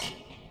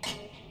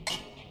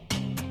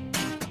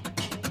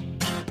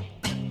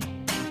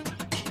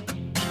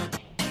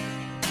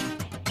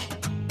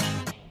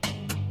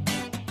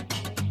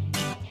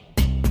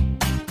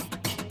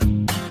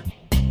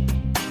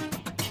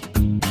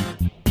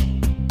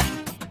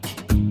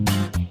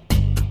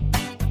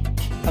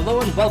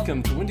Hello and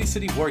welcome to Windy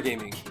City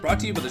Wargaming, brought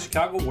to you by the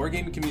Chicago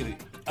Wargaming community.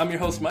 I'm your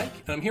host Mike,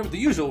 and I'm here with the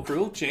usual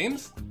crew,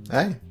 James.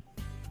 Hey.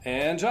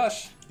 And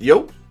Josh.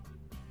 Yo.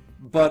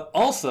 But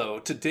also,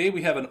 today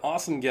we have an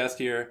awesome guest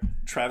here,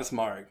 Travis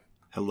Marg.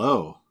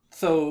 Hello.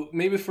 So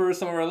maybe for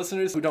some of our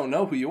listeners who don't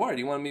know who you are, do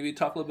you want to maybe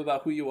talk a little bit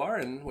about who you are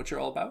and what you're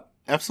all about?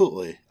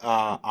 Absolutely.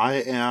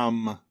 I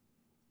am,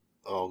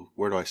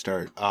 where do I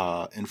start?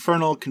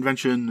 Infernal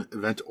Convention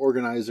event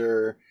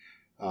organizer,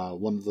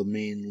 one of the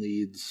main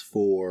leads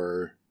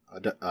for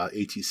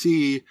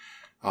ATC.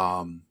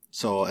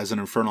 So as an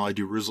Infernal, I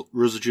do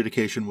rules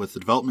adjudication with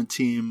the development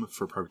team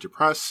for Privateer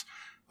Press.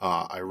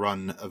 I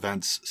run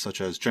events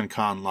such as Gen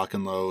Con, Lock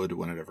and Load,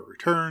 when it ever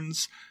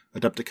returns,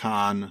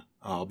 Adepticon.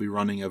 I'll be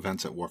running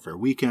events at Warfare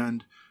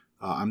Weekend.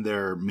 I'm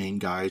their main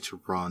guy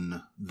to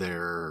run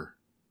their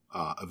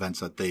events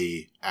that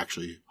they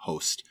actually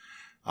host.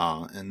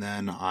 And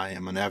then I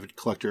am an avid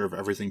collector of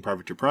everything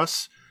Privateer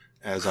Press,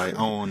 as I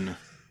own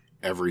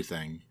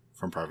everything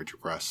from Privateer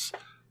Press.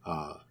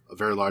 A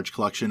very large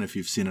collection. If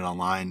you've seen it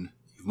online,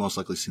 you've most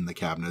likely seen the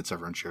cabinets.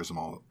 Everyone shares them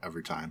all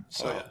every time.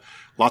 So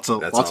lots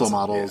of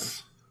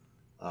models,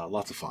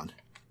 lots of fun.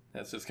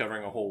 That's just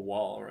covering a whole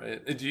wall, right?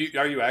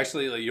 Are you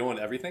actually, you own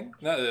everything?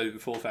 Not a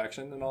full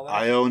faction and all that?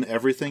 I own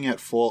everything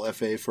at full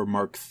FA for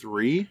Mark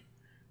III.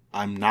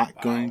 I'm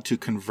not going to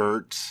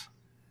convert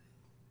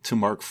to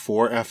Mark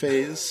IV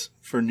FAs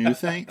for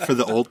for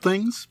the old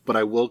things, but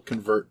I will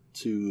convert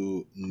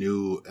to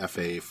new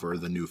FA for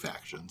the new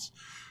factions.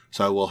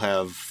 So I will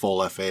have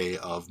full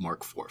FA of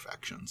Mark IV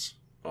factions.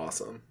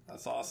 Awesome.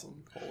 That's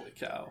awesome. Holy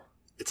cow.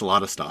 It's a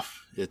lot of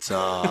stuff. It's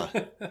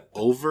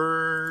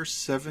over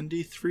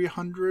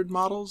 7,300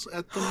 models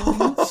at the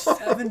moment.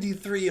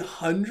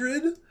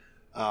 7,300?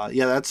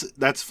 Yeah,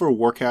 that's for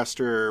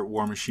Warcaster,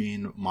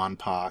 Warmachine,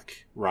 Monpoc,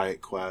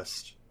 Riot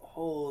Quest.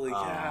 Holy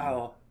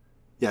cow.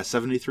 Yeah,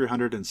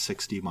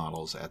 7,360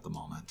 models at the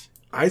moment.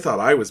 I thought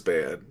I was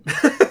bad.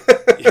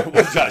 Yeah,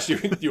 well, Josh,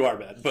 you are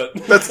bad, but...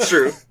 That's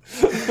true.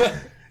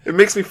 It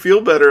makes me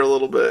feel better a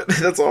little bit.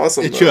 That's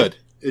awesome.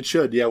 It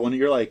should. Yeah, when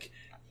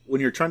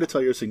you're trying to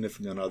tell your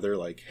significant other,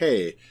 like,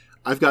 hey,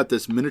 I've got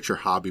this miniature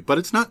hobby, but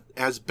it's not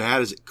as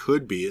bad as it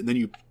could be, and then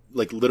you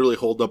literally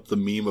hold up the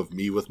meme of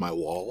me with my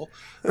wall.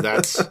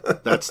 That's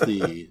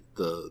the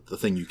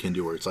thing you can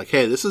do, where it's like,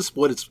 hey, this is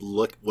what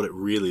what it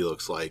really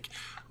looks like.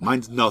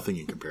 Mine's nothing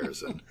in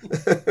comparison.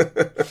 Well,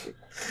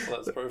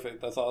 that's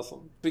perfect. That's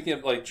awesome. Speaking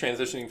of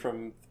transitioning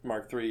from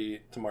Mark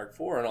III to Mark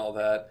IV and all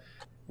that,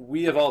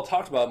 we have all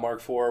talked about Mark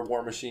IV,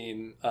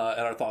 Warmachine,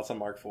 and our thoughts on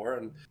Mark IV,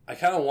 and I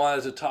kind of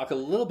wanted to talk a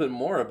little bit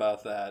more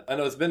about that. I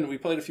know we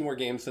played a few more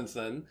games since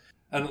then,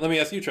 and let me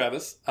ask you,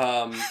 Travis,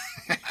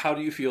 how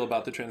do you feel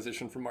about the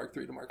transition from Mark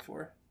III to Mark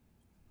IV?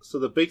 So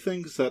the big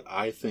things that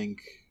I think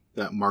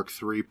that Mark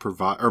IV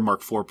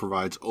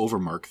provides over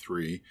Mark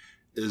III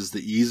is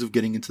the ease of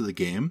getting into the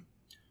game.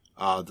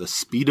 The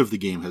speed of the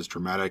game has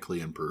dramatically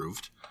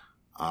improved.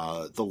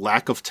 The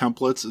lack of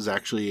templates is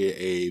actually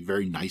a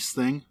very nice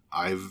thing.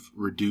 I've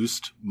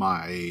reduced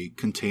my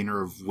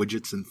container of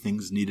widgets and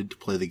things needed to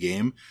play the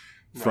game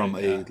from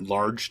a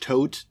large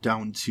tote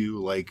down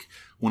to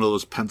one of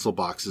those pencil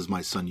boxes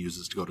my son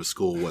uses to go to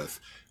school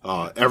with.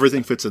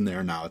 Everything fits in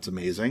there now. It's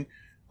amazing.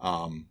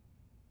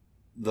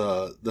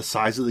 The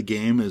size of the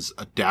game is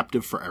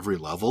adaptive for every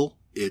level.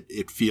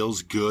 It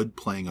feels good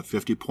playing a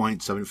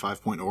 50-point,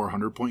 75-point, or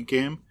 100-point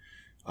game.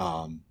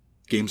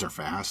 Games are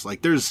fast.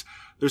 There's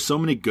so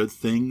many good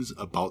things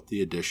about the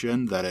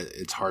edition that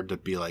it's hard to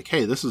be like,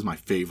 hey, this is my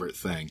favorite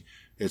thing.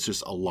 It's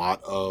just a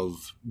lot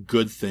of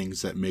good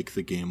things that make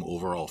the game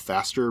overall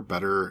faster,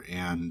 better,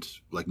 and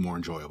more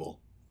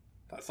enjoyable.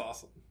 That's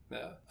awesome.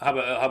 Yeah. How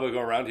about going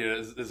around here?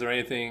 Is there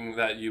anything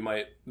that you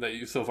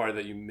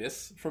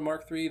miss from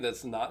Mark III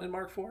that's not in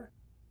Mark IV?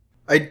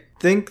 I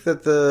think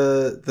that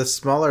the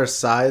smaller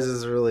size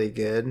is really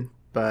good,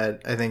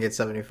 but I think at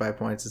 75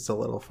 points it's a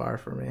little far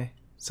for me.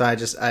 So I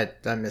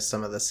miss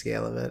some of the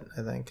scale of it,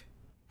 I think.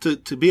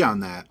 To be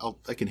on that,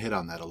 I can hit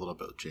on that a little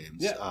bit,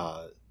 James.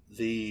 Yeah.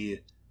 The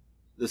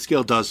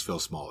scale does feel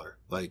smaller.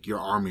 Your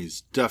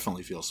armies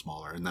definitely feel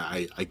smaller, and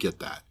I get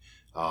that.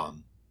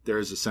 There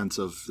is a sense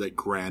of that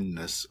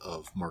grandness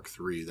of Mark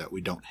III that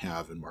we don't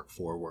have in Mark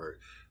IV, where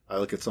I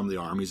look at some of the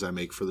armies I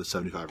make for the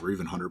 75 or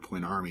even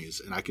 100-point armies,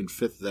 and I can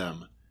fit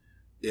them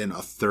in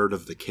a third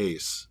of the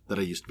case that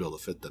I used to be able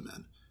to fit them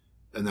in.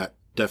 And that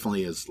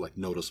definitely is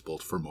noticeable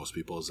for most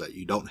people, is that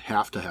you don't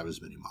have to have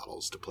as many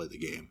models to play the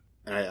game.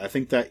 And I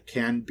think that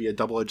can be a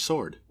double-edged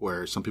sword,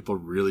 where some people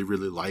really,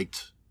 really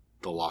liked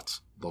the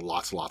lots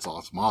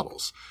of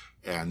models,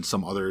 and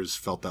some others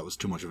felt that was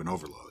too much of an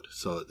overload.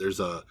 So there's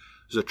a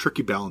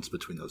tricky balance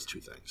between those two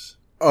things.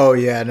 Oh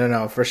yeah,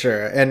 no, for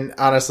sure. And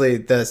honestly,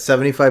 the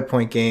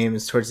 75-point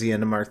games towards the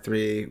end of Mark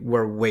III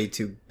were way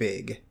too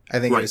big. I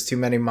think It was too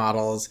many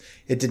models.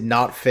 It did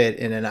not fit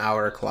in an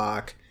hour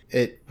clock.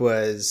 It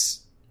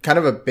was kind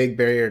of a big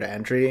barrier to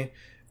entry.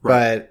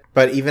 Right.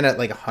 But even at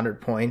 100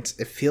 points,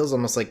 it feels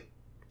almost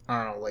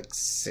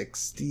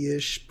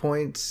 60-ish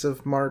points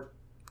of Mark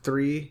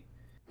III.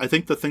 I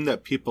think the thing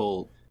that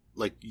people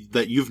like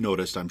that you've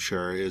noticed, I'm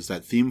sure, is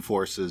that theme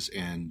forces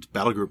and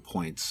battle group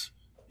points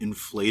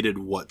inflated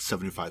what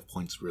 75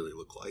 points really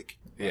look like.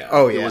 Yeah.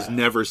 Oh, yeah. It was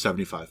never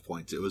 75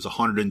 points. It was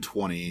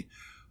 120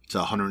 to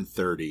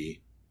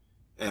 130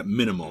 at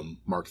minimum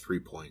Mark III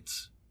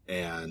points.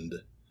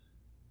 And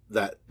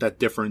that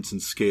difference in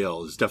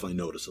scale is definitely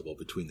noticeable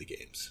between the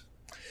games.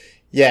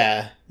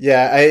 Yeah.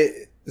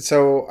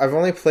 So I've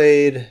only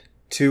played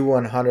 2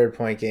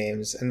 100-point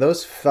games, and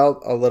those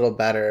felt a little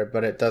better,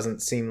 but it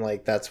doesn't seem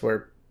like that's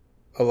where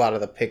a lot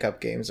of the pickup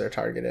games are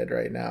targeted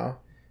right now.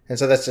 And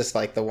so that's just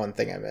like the one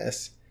thing I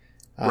miss.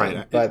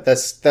 Right. But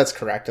that's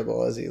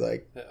correctable as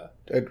you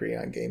agree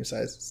on game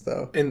sizes,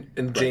 though.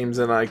 And James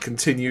and I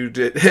continue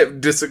to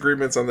have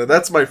disagreements on that.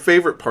 That's my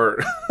favorite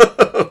part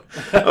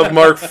of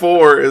Mark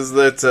IV is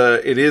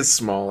that it is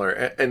smaller.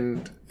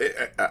 And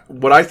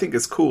what I think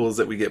is cool is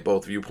that we get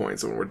both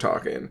viewpoints when we're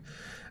talking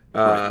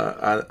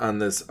on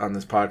this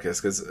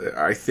podcast, because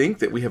I think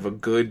that we have a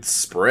good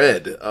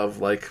spread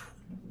of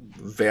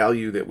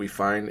value that we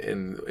find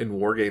in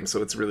war games.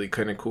 So it's really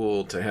kind of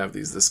cool to have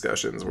these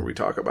discussions where we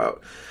talk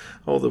about,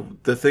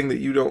 the thing that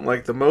you don't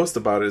like the most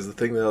about it is the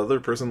thing that the other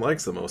person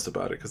likes the most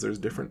about it, because there's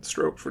different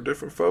strokes for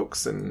different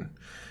folks, and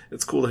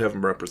it's cool to have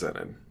them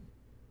represented.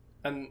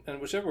 And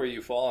whichever way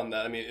you fall on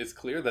that, I mean, it's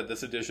clear that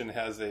this edition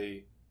has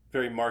a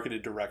very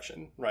marketed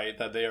direction, right?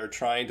 That they are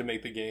trying to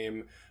make the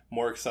game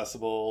more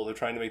accessible. They're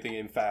trying to make the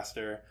game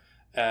faster,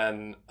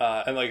 and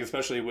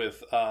especially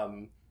with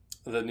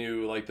the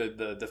new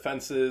the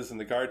defenses and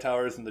the guard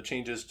towers and the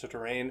changes to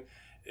terrain,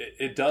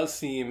 it does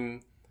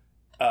seem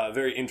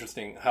very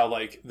interesting how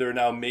they're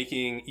now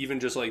making even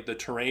just the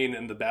terrain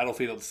and the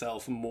battlefield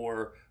itself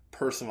more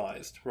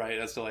personalized, right?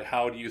 As to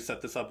how do you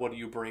set this up? What do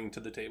you bring to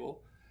the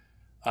table?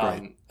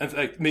 Right.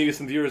 And maybe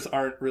some viewers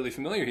aren't really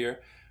familiar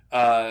here.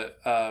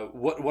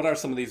 What are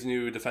some of these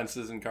new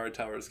defenses and guard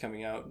towers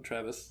coming out,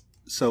 Travis?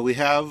 So we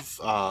have,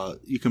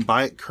 you can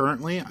buy it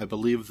currently. I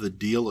believe the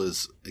deal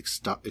is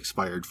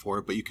expired for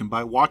it, but you can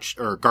buy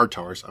guard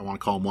towers. I want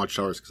to call them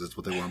watchtowers because that's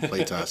what they were in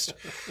playtest.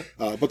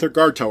 But they're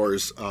guard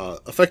towers.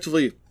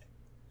 Effectively,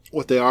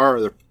 what they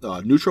are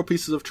neutral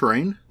pieces of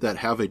terrain that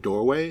have a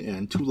doorway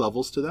and 2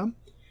 levels to them.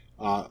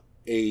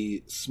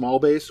 A small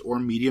base or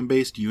medium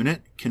based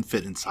unit can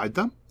fit inside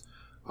them.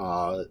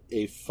 A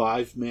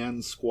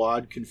 5-man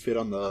squad can fit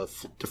on the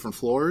different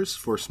floors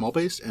for small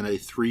base, and a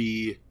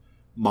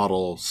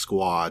 3-model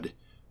squad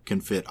can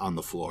fit on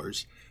the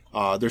floors.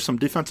 There's some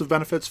defensive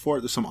benefits for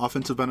it. There's some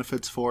offensive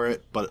benefits for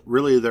it, but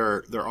really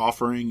they're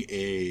offering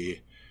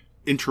a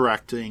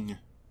interacting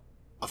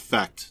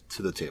effect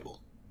to the table.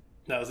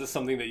 Now, is this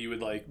something that you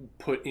would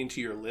put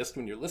into your list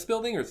when you're list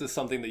building, or is this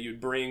something that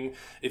you'd bring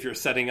if you're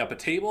setting up a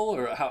table,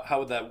 or how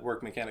would that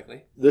work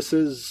mechanically? This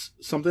is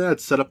something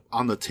that's set up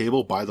on the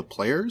table by the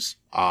players.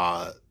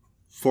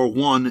 For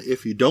one,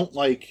 if you don't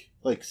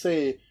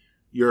say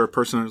you're a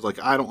person who's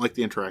I don't like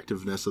the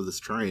interactiveness of this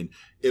terrain,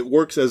 it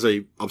works as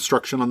a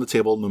obstruction on the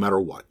table no matter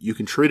what. You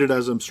can treat it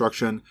as an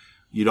obstruction.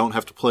 You don't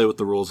have to play with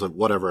the rules of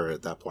whatever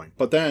at that point.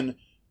 But then,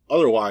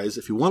 otherwise,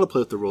 if you want to play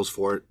with the rules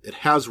for it, it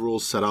has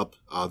rules set up.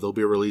 They'll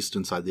be released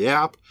inside the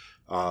app,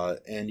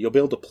 and you'll be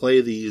able to play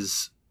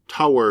these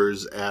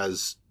towers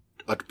as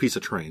a piece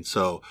of terrain.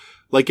 So,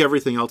 like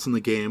everything else in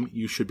the game,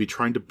 you should be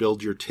trying to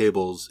build your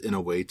tables in a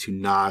way to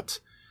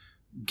not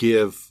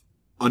give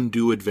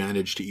undue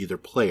advantage to either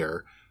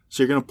player.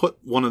 So you're going to put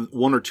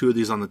one or two of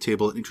these on the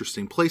table in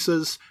interesting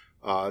places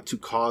to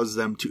cause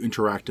them to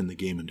interact in the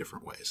game in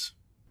different ways.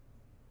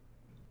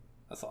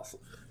 That's awesome.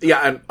 Yeah,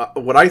 and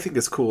what I think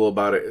is cool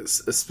about it is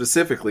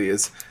specifically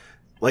is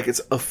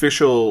it's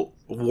official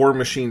War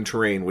Machine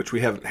terrain, which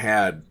we haven't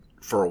had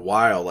for a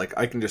while.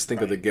 I can just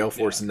think of the Gale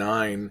Force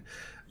 9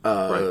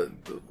 War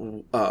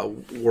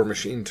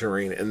Machine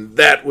terrain, and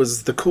that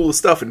was the coolest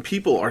stuff. And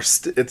people are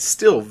it's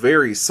still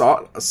very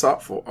sought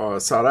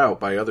out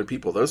by other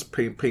people. Those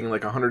paying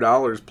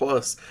 $100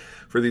 plus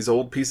for these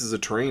old pieces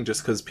of terrain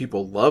just because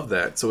people love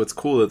that. So it's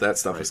cool that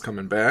stuff is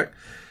coming back.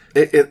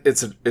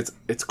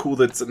 It's cool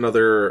that it's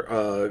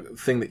another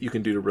thing that you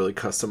can do to really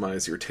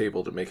customize your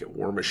table to make it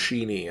War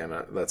Machine-y, and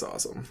that's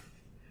awesome.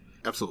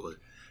 Absolutely.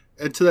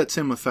 And to that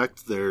same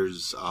effect,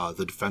 there's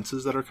the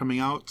defenses that are coming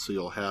out. So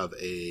you'll have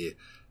a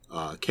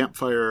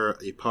campfire,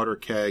 a powder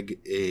keg,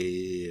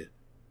 I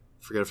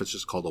forget if it's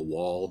just called a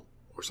wall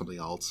or something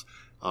else,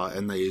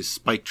 and a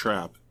spike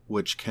trap,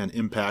 which can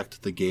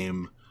impact the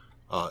game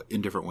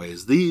in different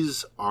ways.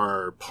 These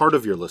are part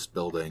of your list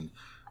building.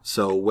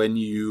 So when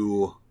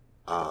you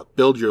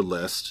build your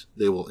list,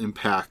 they will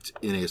impact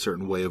in a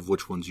certain way of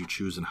which ones you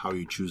choose and how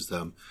you choose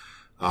them.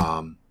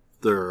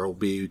 There will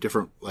be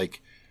different,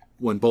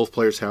 when both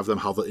players have them,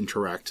 how they'll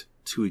interact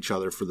to each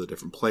other for the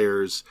different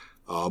players.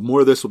 More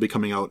of this will be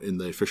coming out in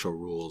the official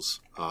rules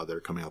that are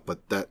coming out,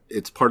 but that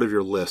it's part of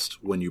your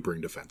list when you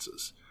bring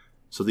defenses.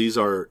 So these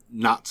are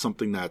not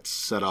something that's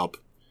set up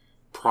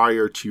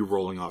prior to you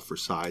rolling off for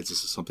sides.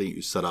 This is something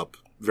you set up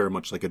very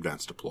much like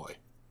Advanced Deploy.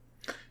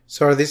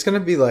 So are these going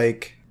to be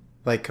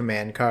like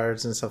command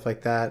cards and stuff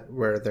like that,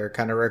 where they're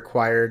kind of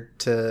required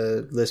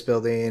to list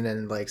building,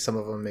 and like some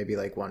of them maybe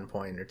like 1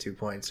 point or 2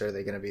 points? Are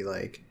they going to be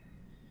like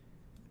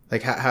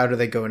how do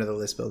they go into the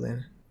list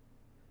building?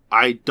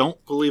 I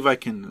don't believe I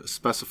can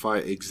specify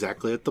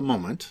exactly at the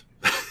moment.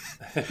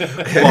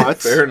 But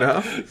fair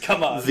enough.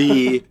 Come on.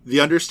 The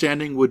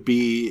understanding would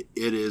be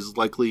it is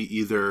likely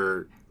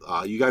either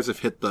you guys have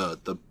hit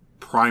the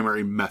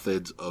primary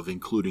methods of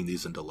including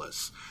these into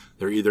lists.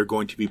 They're either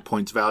going to be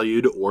points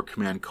valued or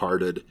command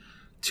carded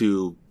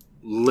to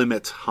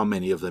limit how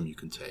many of them you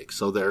can take.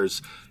 So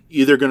there's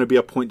either going to be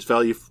a points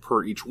value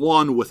per each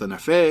one with an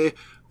FA,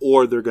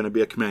 or they're going to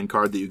be a command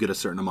card that you get a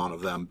certain amount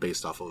of them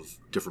based off of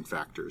different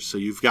factors. So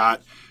you've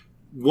got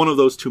one of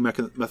those two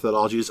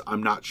methodologies.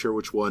 I'm not sure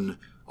which one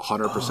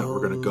 100%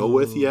 we're going to go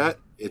with yet.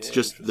 It's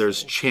just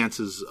there's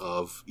chances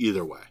of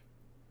either way.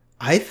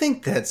 I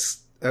think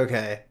that's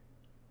okay.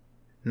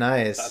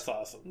 Nice. That's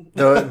awesome.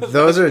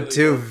 Those are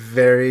two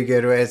very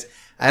good ways.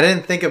 I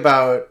didn't think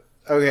about,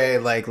 okay,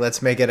 like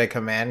let's make it a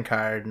command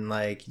card, and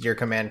like your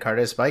command card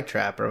is Spike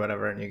Trap or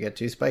whatever, and you get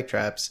 2 Spike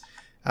Traps.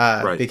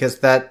 Right. Because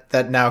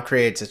that now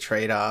creates a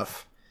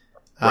trade-off.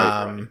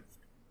 Right.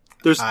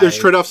 There's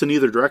trade-offs in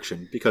either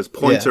direction, because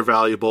points are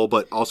valuable,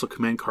 but also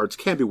command cards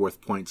can be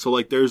worth points. So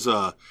like there's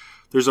a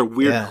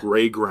weird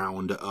gray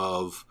ground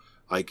of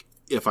like,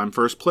 if I'm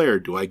first player,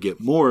 do I get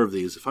more of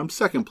these? If I'm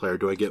second player,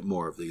 do I get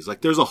more of these?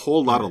 Like there's a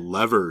whole lot of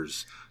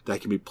levers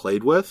that can be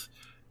played with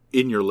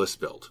in your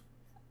list build.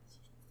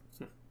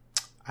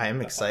 I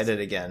am excited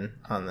again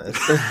on this.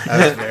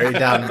 I was very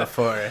down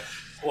before.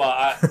 Well,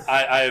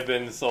 I have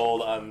been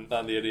sold on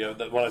the idea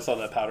that when I saw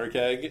that powder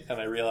keg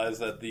and I realized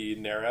that the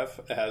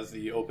Neref has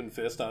the open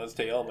fist on his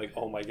tail, I'm like,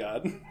 oh my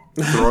god.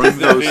 Throwing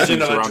the those vision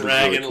things of around a is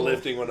dragon really cool.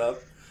 lifting one up.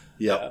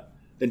 Yep. Yeah.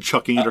 And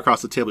chucking it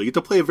across the table. You get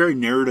to play very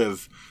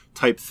narrative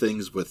type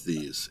things with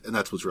these, and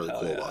that's what's really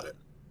cool about it.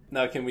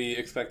 Now, can we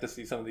expect to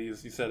see some of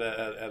these, you said,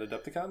 at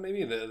Adepticon,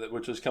 maybe,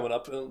 which is coming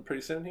up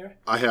pretty soon here?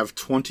 I have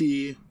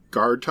 20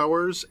 guard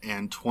towers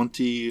and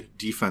 20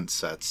 defense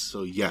sets,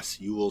 so yes,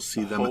 you will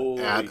see them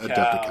at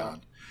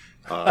Adepticon.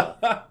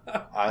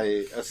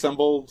 I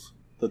assembled...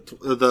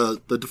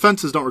 The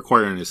defenses don't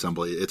require any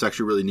assembly. It's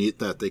actually really neat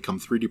that they come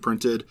 3D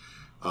printed.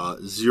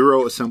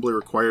 0 assembly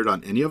required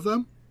on any of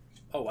them.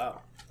 Oh,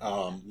 wow.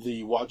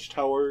 The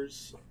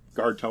watchtowers,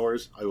 guard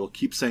towers, I will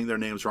keep saying their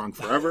names wrong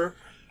forever,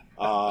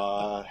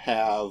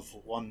 have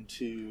 1,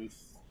 2,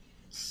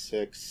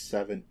 6,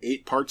 7,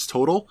 8 parts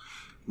total.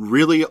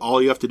 Really,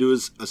 all you have to do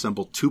is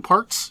assemble 2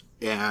 parts,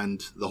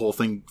 and the whole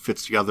thing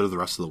fits together the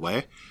rest of the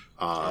way.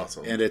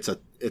 Awesome. And it's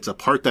a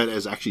part that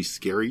is actually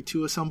scary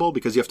to assemble,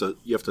 because you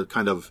have to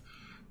kind of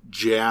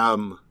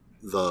jam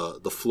the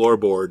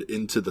floorboard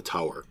into the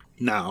tower.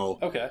 Now,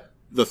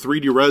 the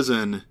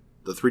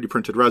 3D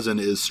printed resin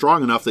is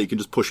strong enough that you can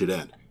just push it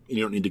in, and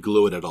you don't need to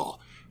glue it at all.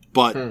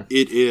 But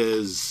it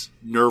is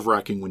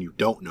nerve-wracking when you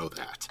don't know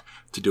that,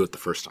 to do it the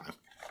first time.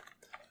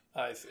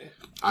 I see.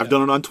 I've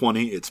done it on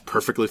 20. It's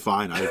perfectly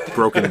fine. I've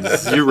broken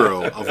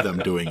 0 of them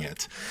doing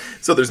it.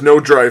 So there's no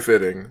dry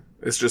fitting.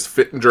 It's just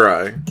fit and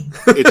dry.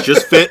 It's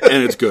just fit,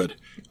 and it's good.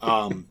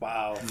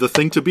 Wow. The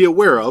thing to be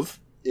aware of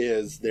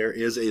is there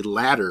is a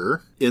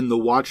ladder in the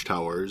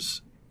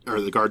watchtowers, or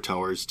the guard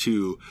towers,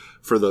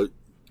 for the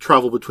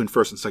travel between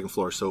first and second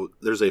floor. So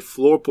there's a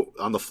floor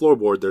on the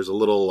floorboard. There's a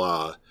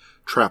little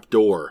trap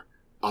door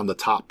on the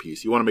top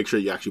piece. You want to make sure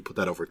you actually put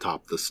that over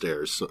top the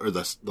stairs or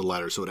the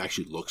ladder, so it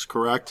actually looks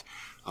correct.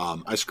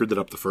 I screwed it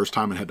up the first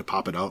time and had to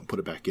pop it out and put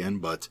it back in.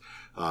 But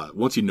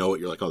once you know it,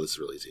 you're like, oh, this is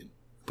really easy.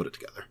 Put it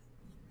together.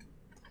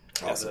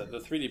 Awesome. The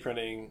 3D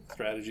printing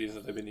strategies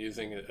that they've been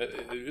using,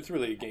 it's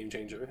really a game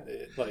changer.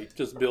 Like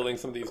just building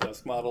some of these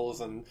desk models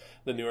and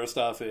the newer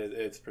stuff,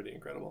 it's pretty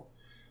incredible.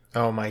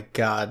 Oh my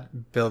god,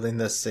 building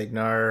the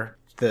Signar,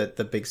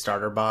 the big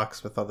starter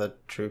box with all the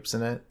troops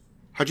in it.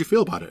 How'd you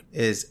feel about it?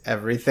 Is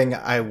everything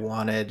I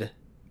wanted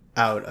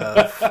out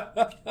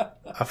of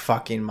a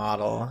fucking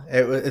model.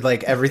 It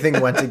like everything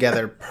went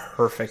together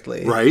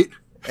perfectly. Right?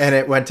 And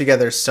it went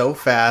together so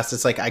fast.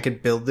 It's like I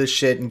could build this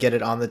shit and get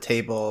it on the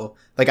table.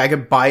 Like I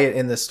could buy it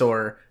in the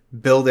store,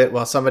 build it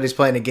while somebody's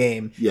playing a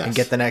game, and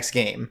get the next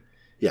game.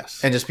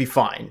 Yes. And just be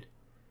fine.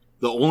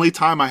 The only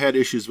time I had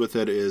issues with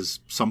it is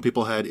some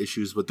people had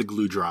issues with the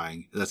glue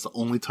drying. That's the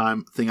only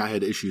thing I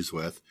had issues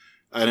with.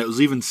 And it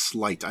was even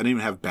slight. I didn't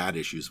even have bad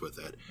issues with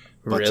it.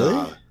 But,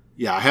 really?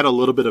 Yeah, I had a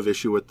little bit of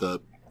issue with the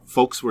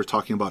folks were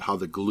talking about how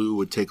the glue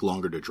would take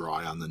longer to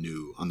dry on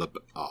the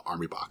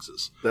army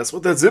boxes. That's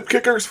what that zip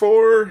kicker's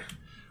for.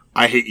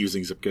 I hate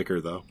using zip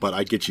kicker though, but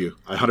I get you.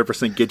 I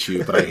 100% get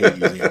you, but I hate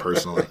using it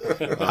personally.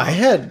 I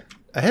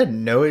had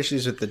no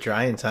issues with the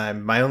drying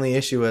time. My only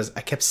issue was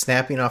I kept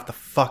snapping off the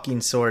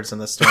fucking swords on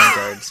the storm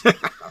guards.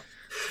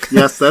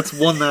 Yes, that's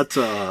one that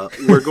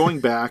we're going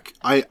back.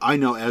 I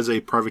know as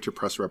a privateer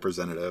press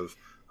representative,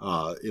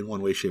 in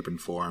one way, shape, and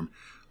form,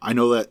 I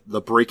know that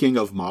the breaking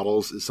of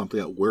models is something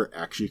that we're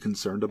actually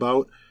concerned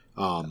about.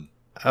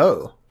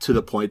 To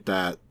the point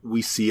that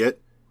we see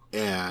it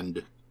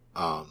and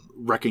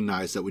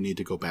recognize that we need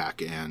to go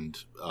back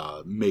and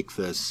make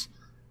this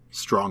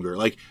stronger.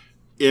 Like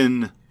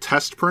in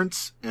test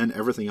prints and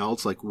everything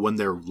else, like when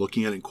they're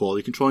looking at it and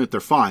quality controlling it,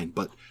 they're fine,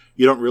 but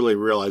you don't really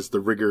realize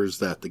the rigors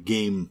that the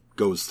game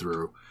goes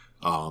through.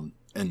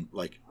 And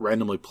like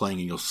randomly playing,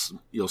 and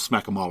you'll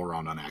smack them all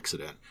around on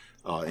accident,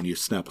 and you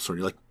snap a sword.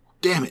 You're like,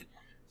 damn it!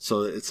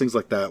 So it's things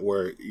like that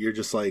where you're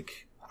just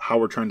like, how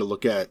we're trying to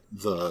look at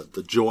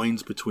the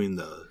joins between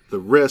the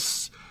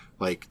wrists.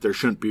 Like there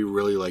shouldn't be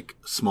really like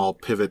small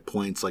pivot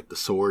points like the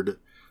sword.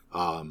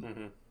 I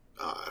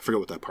forget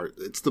what that part.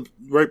 It's the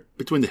right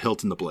between the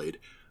hilt and the blade,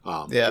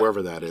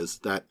 wherever that is.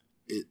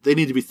 They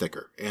need to be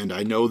thicker, and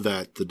I know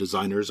that the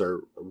designers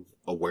are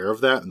aware of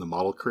that, and the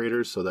model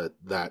creators, so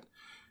that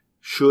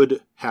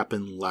should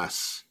happen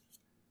less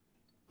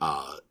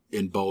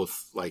in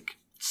both like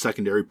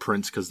secondary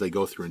prints, because they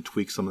go through and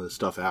tweak some of the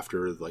stuff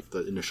after like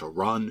the initial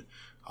run,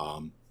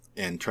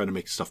 and try to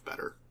make stuff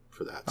better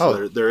for that.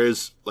 So there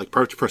is like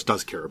Private Press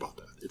does care about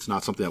that. It's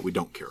not something that we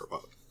don't care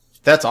about.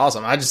 That's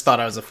awesome. I just thought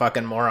I was a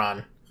fucking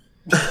moron.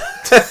 Well,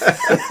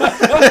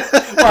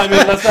 I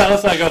mean, let's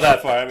not go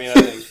that far. I mean,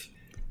 I think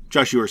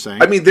Josh, you were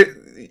saying. I mean,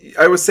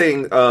 I was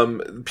saying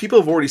people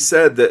have already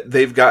said that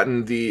they've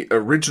gotten the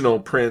original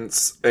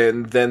prints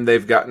and then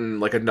they've gotten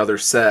like another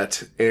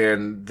set,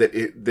 and that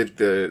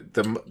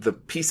the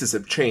pieces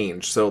have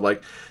changed. So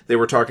like they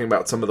were talking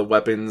about some of the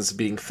weapons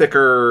being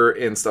thicker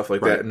and stuff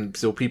like that, and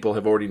so people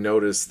have already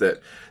noticed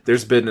that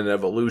there's been an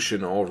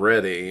evolution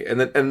already. And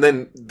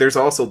then there's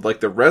also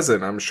like the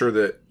resin. I'm sure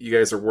that you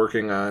guys are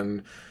working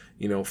on,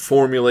 you know,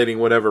 formulating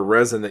whatever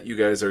resin that you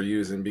guys are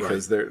using,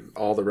 because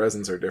all the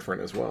resins are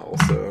different as well.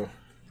 So,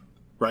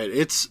 right.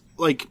 It's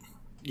like,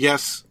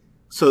 yes.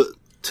 So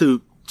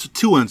to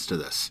two ends to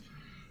this,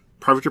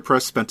 Privateer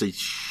Press spent a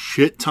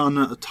shit ton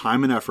of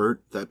time and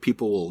effort that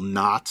people will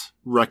not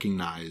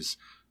recognize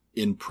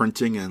in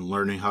printing and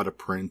learning how to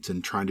print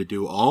and trying to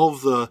do all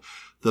of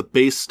the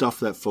base stuff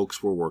that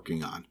folks were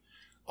working on.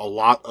 A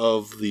lot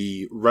of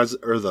the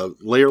the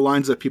layer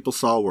lines that people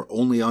saw were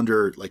only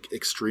under like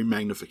extreme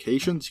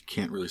magnifications. You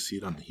can't really see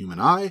it on the human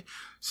eye.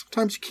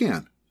 Sometimes you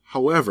can.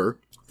 However,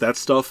 that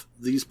stuff,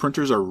 these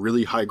printers are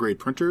really high grade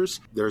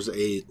printers. There's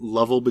a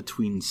level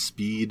between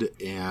speed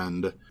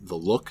and the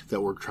look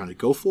that we're trying to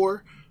go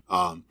for.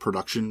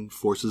 Production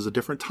forces a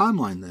different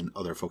timeline than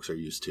other folks are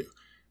used to.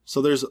 So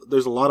there's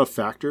a lot of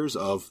factors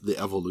of the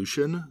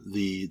evolution,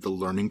 the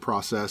learning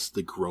process,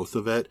 the growth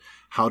of it,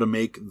 how to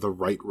make the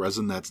right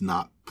resin that's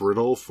not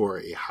brittle for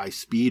a high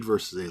speed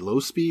versus a low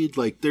speed.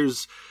 Like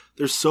there's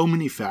so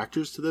many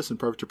factors to this, and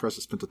Privateer Press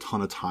has spent a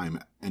ton of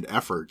time and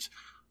effort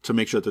to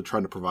make sure that they're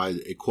trying to provide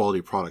a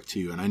quality product to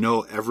you. And I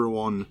know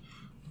everyone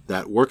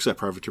that works at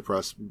Privateer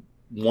Press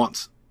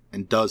wants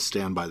and does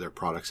stand by their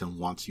products and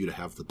wants you to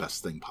have the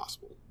best thing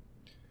possible.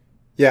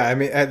 Yeah, I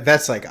mean,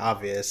 that's like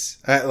obvious.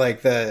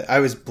 I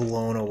was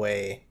blown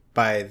away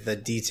by the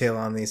detail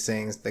on these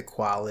things, the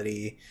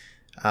quality,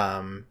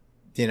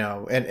 you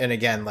know, and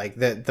again, like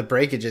the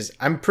breakages,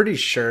 I'm pretty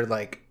sure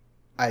like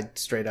I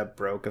straight up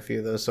broke a few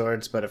of those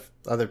swords, but if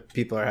other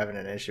people are having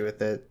an issue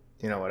with it,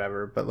 you know,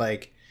 whatever. But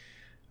like,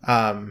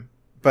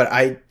 but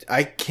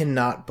I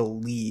cannot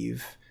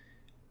believe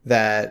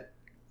that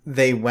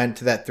they went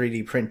to that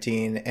 3D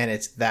printing and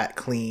it's that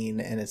clean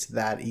and it's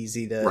that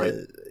easy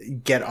to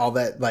get all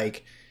that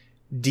like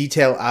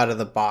detail out of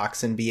the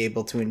box and be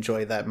able to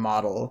enjoy that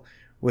model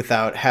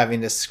without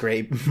having to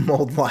scrape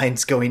mold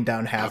lines going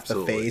down half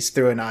the face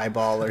through an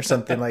eyeball or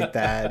something like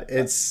that.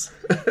 It's,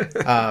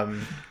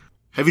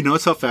 have you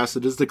noticed how fast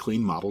it is to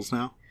clean models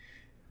now?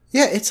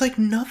 Yeah, it's like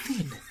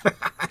nothing.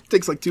 It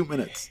takes like 2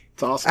 minutes.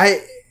 It's awesome.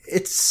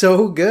 It's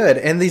so good.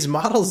 And these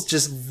models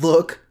just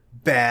look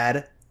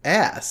bad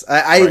ass.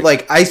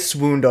 I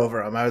swooned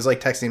over them. I was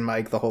like texting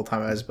Mike the whole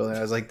time I was building.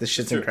 I was like, this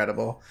shit's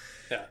incredible.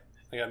 Yeah.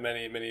 I got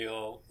many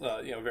little,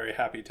 very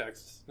happy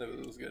texts.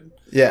 It was good.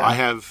 Yeah. I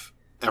have,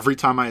 every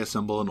time I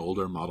assemble an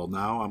older model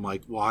now, I'm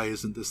like, why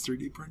isn't this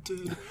 3D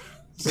printed?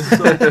 This is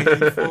so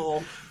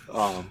painful.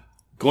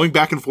 Going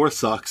back and forth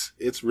sucks.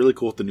 It's really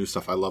cool with the new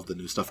stuff. I love the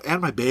new stuff.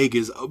 And my bag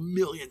is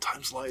 1,000,000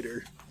 times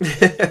lighter.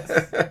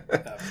 Absolutely.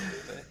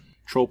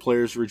 Troll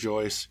players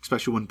rejoice,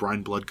 especially when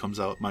Brine Blood comes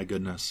out. My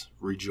goodness,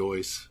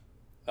 rejoice.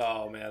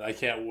 Oh man, I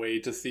can't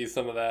wait to see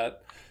some of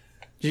that.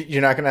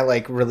 You're not gonna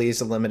like release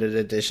a limited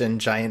edition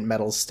giant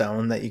metal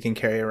stone that you can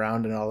carry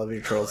around in all of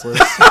your trolls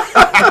lists?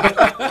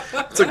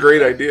 That's a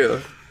great idea.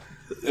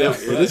 Yeah,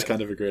 it is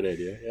kind of a great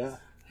idea. Yeah.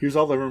 Here's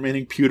all the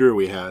remaining pewter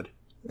we had.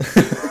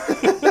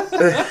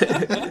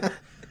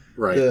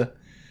 Right. Yeah.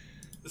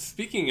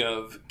 Speaking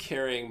of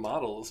carrying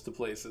models to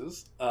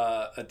places,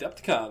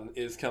 Adepticon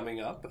is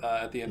coming up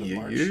at the end of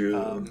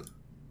March.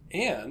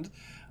 And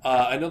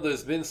I know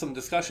there's been some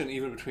discussion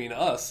even between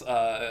us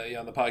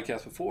on the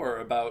podcast before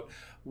about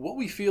what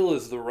we feel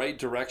is the right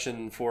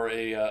direction for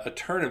a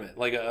tournament,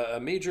 like a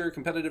major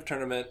competitive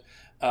tournament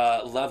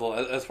level,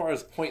 as far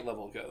as point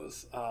level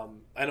goes.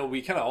 I know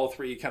we kind of all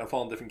three kind of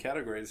fall in different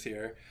categories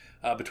here.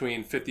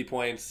 between 50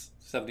 points,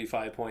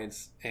 75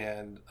 points,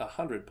 and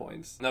 100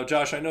 points. Now,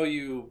 Josh, I know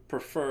you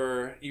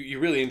prefer, you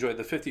really enjoyed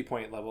the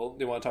 50-point level.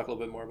 Do you want to talk a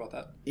little bit more about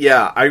that?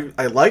 Yeah,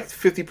 I liked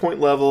 50-point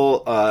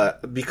level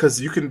because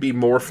you can be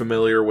more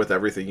familiar with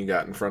everything you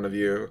got in front of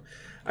you.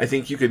 I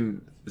think you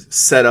can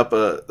set up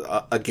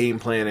a game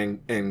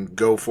plan and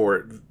go for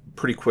it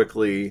pretty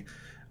quickly.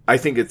 I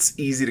think it's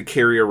easy to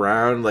carry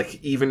around,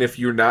 like, even if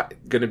you're not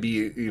going to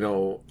be,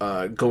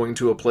 going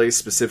to a place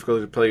specifically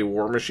to play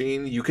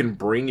Warmachine, you can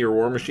bring your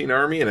Warmachine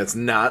army, and it's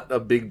not a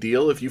big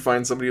deal. If you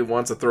find somebody who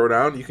wants to throw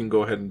down, you can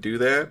go ahead and do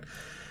that.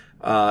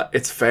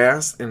 It's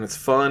fast, and it's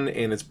fun,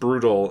 and it's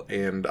brutal,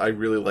 and I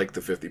really like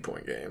the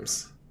 50-point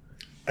games.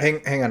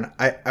 Hang on.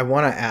 I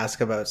want to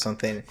ask about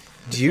something.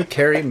 Do you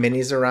carry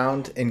minis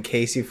around in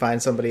case you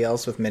find somebody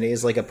else with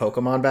minis, like a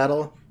Pokemon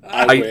battle?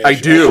 I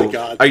do. Oh my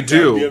God, I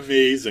do. That'd be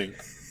amazing.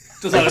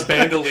 Just on a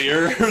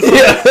bandolier.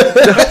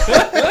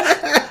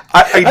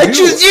 I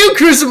choose you,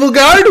 Crucible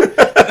Guard!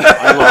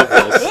 I love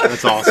this.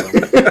 That's awesome.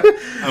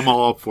 I'm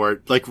all up for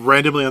it. Like,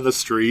 randomly on the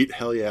street.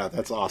 Hell yeah,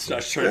 that's awesome.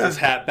 Josh turns his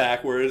hat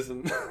backwards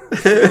and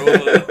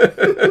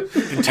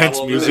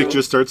Intense music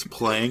just starts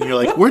playing. You're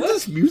like, where'd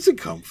this music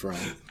come from?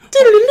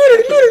 Oh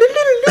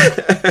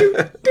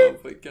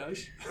my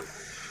gosh.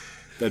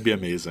 That'd be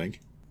amazing.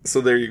 So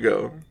there you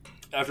go.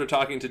 After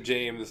talking to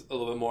James a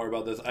little bit more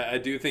about this, I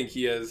do think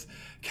he has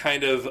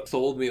kind of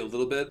sold me a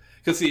little bit.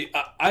 Because, see,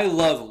 I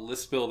love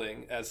list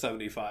building at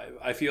 75.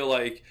 I feel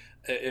like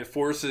it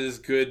forces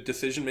good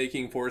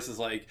decision-making, forces,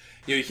 like,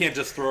 you can't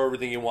just throw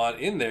everything you want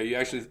in there. You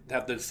actually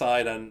have to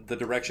decide on the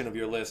direction of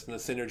your list and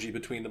the synergy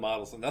between the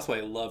models. And that's what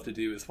I love to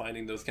do, is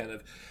finding those kind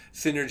of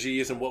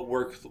synergies and what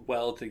works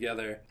well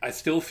together. I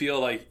still feel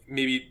like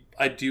maybe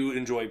I do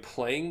enjoy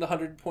playing the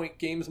 100-point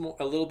games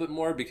a little bit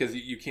more, because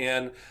you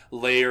can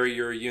layer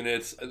your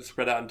units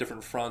spread out on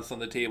different fronts on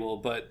the table.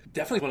 But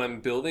definitely when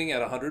I'm building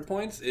at 100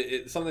 points,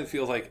 it something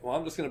feels like, well,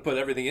 I'm just going to put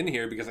everything in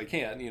here because I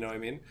can, you know what I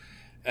mean?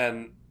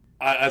 And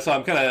so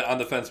I'm kind of on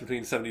the fence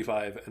between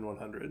 75 and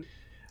 100.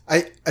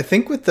 I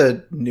think with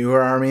the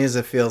newer armies,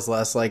 it feels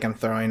less like I'm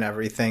throwing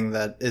everything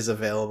that is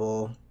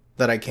available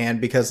that I can,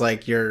 because,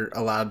 like, you're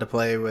allowed to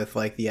play with,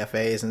 like, the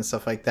FAs and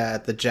stuff like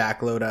that. The Jack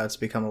loadouts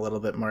become a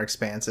little bit more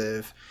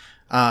expansive.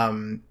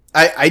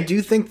 I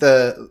do think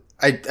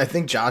I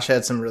think Josh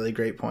had some really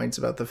great points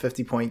about the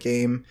 50-point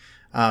game.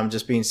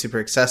 Just being super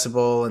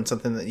accessible and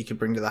something that you could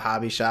bring to the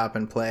hobby shop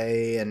and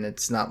play, and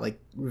it's not, like,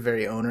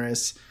 very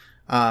onerous.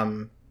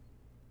 And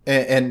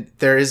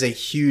there is a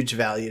huge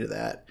value to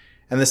that.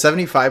 And the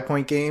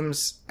 75-point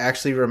games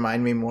actually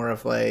remind me more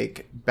of,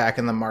 like, back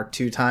in the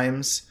Mark II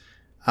times,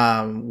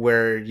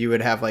 where you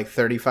would have, like,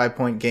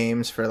 35-point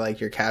games for, like,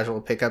 your casual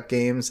pickup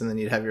games, and then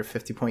you'd have your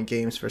 50-point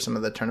games for some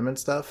of the tournament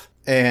stuff.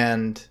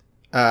 And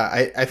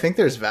I think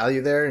there's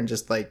value there in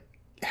just, like,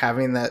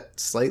 having that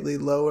slightly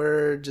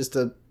lower, just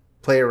to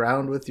play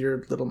around with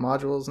your little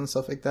modules and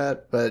stuff like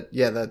that. But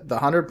yeah, the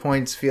 100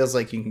 points feels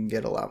like you can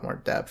get a lot more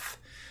depth.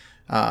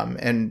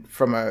 And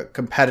from a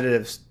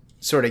competitive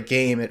sort of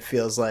game, it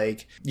feels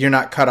like you're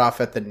not cut off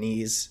at the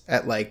knees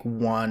at, like,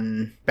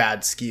 one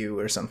bad skew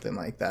or something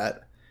like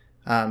that.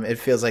 It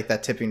feels like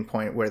that tipping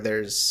point where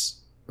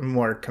there's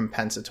more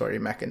compensatory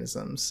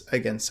mechanisms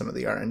against some of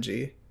the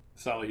RNG.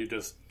 It's not like you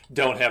just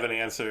don't have an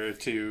answer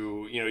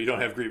to, you don't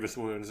have grievous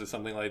wounds or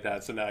something like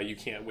that, so now you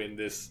can't win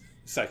this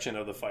section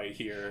of the fight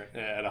here.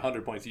 At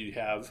 100 points, you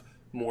have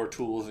more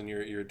tools in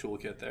your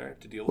toolkit there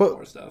to deal with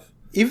more stuff.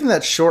 Even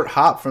that short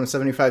hop from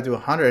 75 to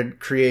 100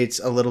 creates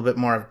a little bit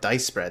more of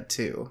dice spread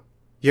too.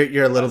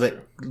 You're a little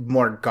bit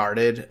more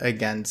guarded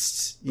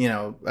against,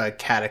 a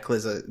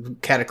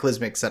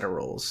cataclysmic set of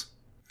rolls.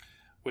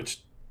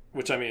 Which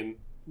I mean,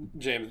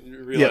 James,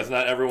 you realize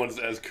not everyone's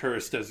as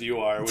cursed as you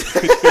are with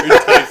your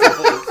dice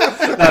rolls.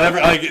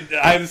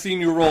 I've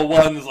seen you roll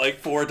ones like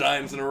 4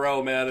 times in a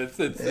row, man. It's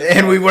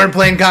and we weren't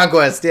playing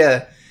Conquest,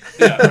 yeah.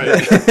 Yeah,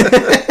 right.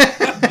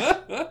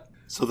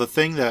 So the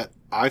thing that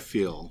I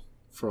feel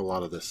for a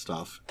lot of this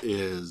stuff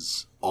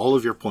is all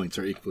of your points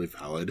are equally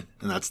valid,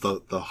 and that's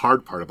the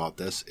hard part about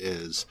this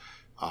is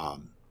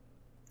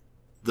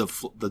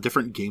the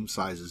different game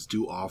sizes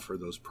do offer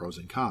those pros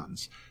and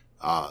cons.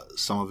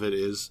 Some of it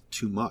is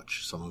too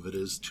much, some of it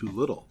is too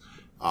little.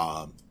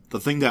 The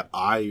thing that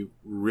I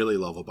really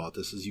love about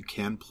this is you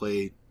can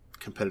play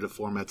competitive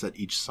formats at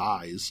each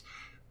size,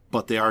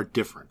 but they are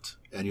different,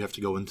 and you have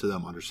to go into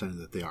them understanding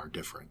that they are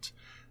different.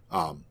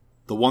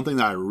 The one thing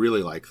that I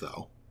really like,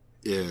 though,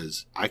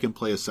 is I can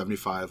play a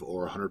 75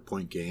 or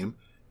 100-point game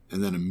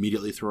and then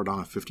immediately throw down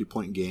a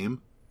 50-point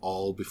game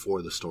all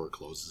before the store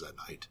closes at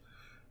night.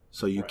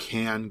 So you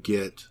can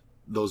get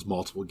those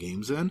multiple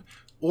games in,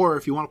 or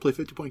if you want to play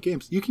 50-point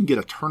games, you can get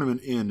a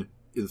tournament in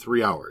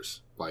 3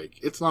 hours. Like,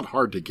 it's not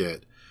hard to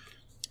get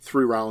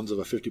 3 rounds of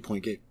a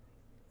 50-point game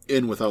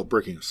in without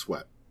breaking a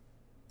sweat.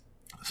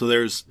 So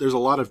there's a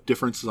lot of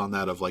differences on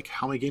that of, like,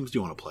 how many games do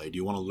you want to play? Do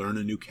you want to learn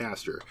a new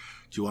caster?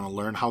 Do you want to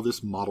learn how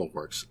this model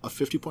works? A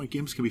 50-point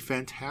games can be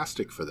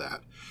fantastic for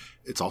that.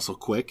 It's also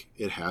quick.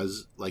 It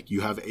has, like, you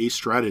have a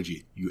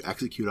strategy. You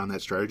execute on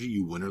that strategy.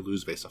 You win or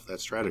lose based off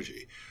that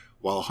strategy.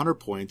 While 100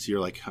 points, you're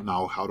like,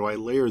 now how do I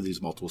layer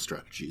these multiple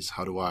strategies?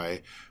 How do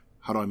I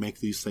make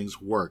these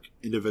things work?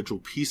 Individual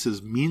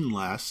pieces mean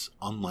less,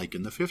 unlike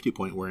in the 50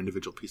 point where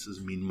individual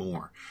pieces mean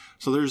more.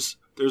 So there's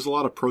a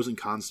lot of pros and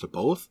cons to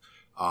both.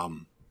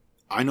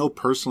 I know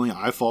personally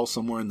I fall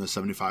somewhere in the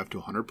 75 to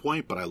 100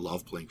 point, but I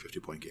love playing 50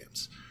 point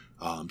games.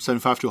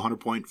 75 to 100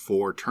 point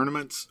for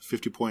tournaments,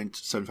 50 point,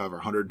 75 or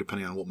 100,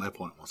 depending on what my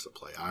opponent wants to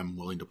play. I'm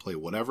willing to play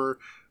whatever.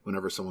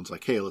 Whenever someone's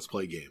like, hey, let's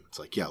play a game. It's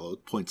like, yeah,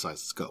 point size,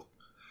 let's go.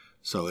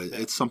 So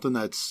it's something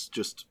that's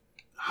just,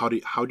 how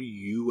do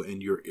you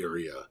and your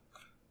area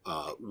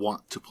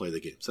want to play the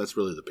games? That's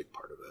really the big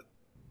part of it.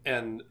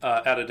 And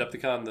at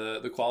Adepticon,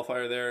 the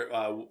qualifier there,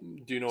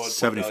 do you know what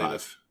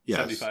 75? Yes.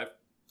 75.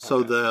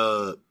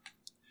 So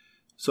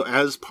so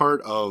as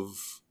part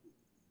of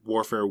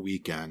Warfare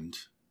Weekend,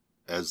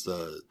 as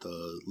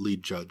the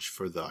lead judge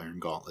for the Iron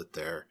Gauntlet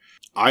there,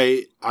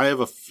 I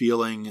have a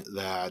feeling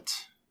that,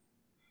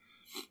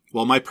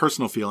 well, my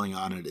personal feeling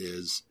on it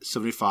is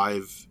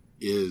 75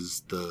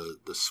 is the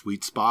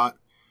sweet spot.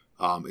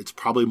 It's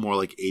probably more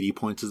like 80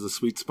 points is the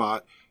sweet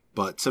spot,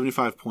 but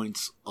 75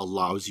 points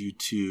allows you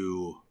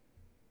to,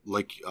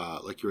 like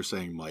you were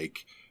saying,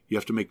 Mike, you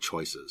have to make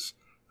choices.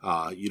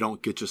 You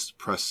don't get just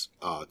press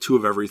 2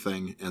 of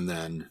everything and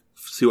then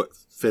see what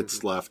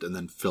fits left and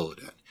then fill it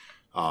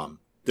in.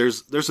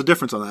 There's a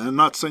difference on that. I'm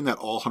not saying that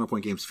all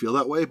 100-point games feel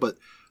that way, but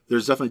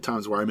there's definitely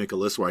times where I make a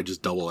list where I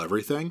just double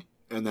everything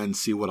and then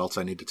see what else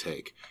I need to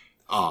take.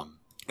 And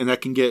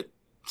that can get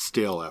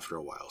stale after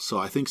a while. So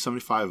I think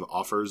 75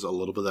 offers a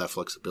little bit of that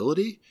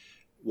flexibility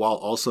while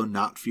also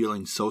not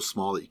feeling so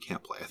small that you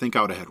can't play. I think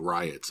I would have had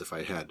riots if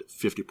I had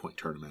 50-point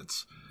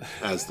tournaments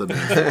as the main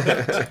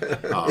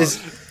format.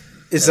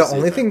 Is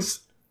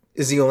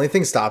the only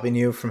thing stopping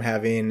you from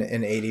having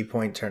an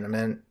 80-point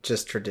tournament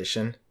just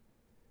tradition?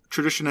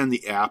 Tradition, and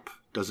the app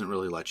doesn't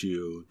really let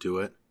you do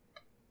it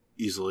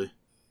easily.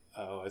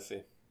 Oh, I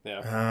see.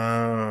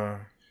 Yeah.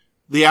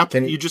 The app,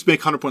 you just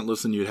make 100-point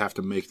lists and you'd have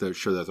to make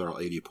sure that they're all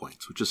 80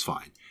 points, which is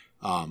fine.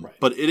 Right.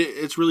 But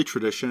it's really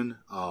tradition.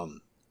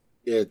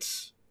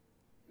 It's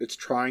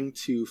trying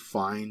to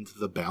find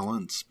the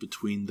balance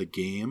between the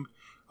game.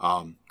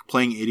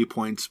 Playing 80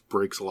 points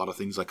breaks a lot of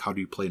things, like how do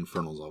you play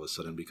Infernals all of a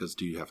sudden? Because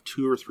do you have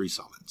 2 or 3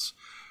 summons?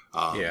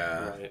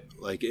 Right.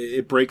 Like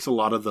it breaks a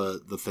lot of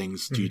the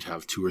things. Do you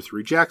have 2 or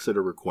 3 jacks that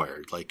are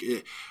required? Like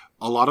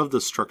a lot of the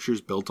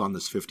structures built on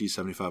this 50,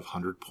 75,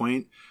 100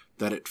 point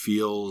that it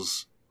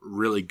feels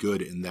really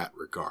good in that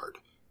regard.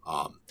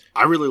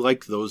 I really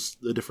like the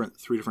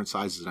 3 different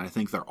sizes, and I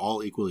think they're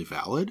all equally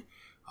valid.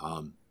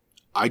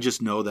 I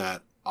just know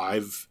that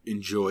I've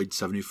enjoyed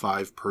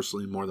 75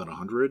 personally more than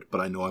 100, but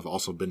I know I've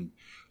also been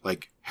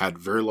had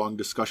very long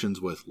discussions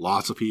with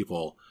lots of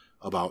people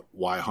about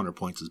why 100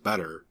 points is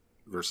better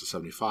versus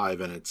 75,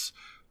 and it's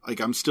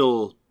I'm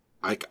still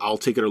I'll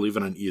take it or leave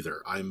it on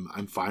either.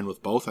 I'm fine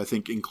with both. I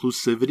think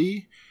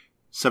inclusivity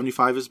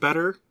 75 is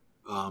better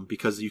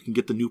because you can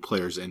get the new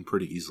players in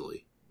pretty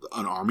easily.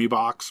 An army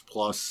box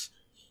plus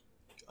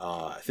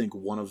I think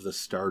one of the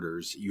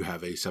starters, you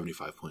have a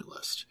 75-point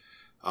list.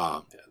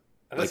 And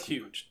that's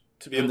huge.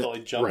 To be able to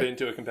jump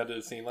into a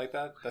competitive scene like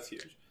that, that's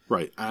huge.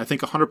 Right. And I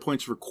think 100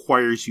 points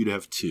requires you to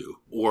have 2,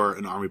 or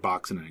an army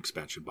box and an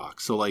expansion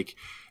box. So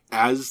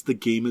as the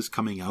game is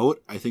coming out,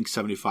 I think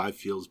 75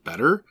 feels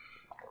better.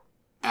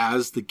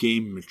 As the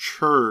game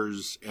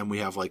matures and we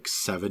have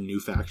 7 new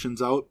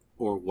factions out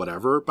or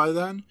whatever by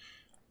then,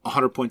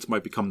 100 points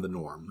might become the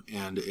norm.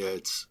 And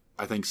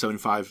I think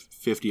 75,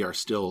 50 are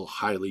still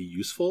highly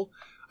useful.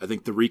 I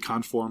think the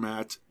recon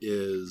format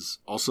is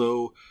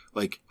also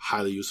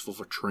highly useful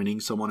for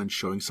training someone and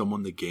showing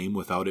someone the game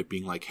without it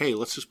being hey,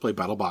 let's just play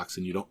Battle Box,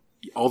 and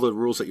all the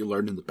rules that you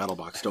learned in the Battle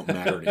Box don't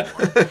matter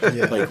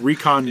anymore.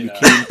 Recon you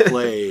can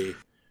play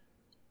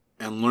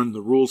and learn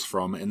the rules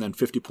from, and then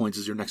 50 points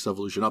is your next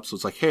evolution up. So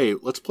it's hey,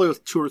 let's play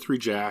with 2 or 3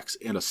 jacks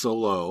and a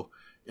solo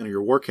and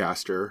your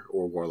Warcaster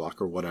or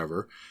Warlock or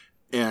whatever,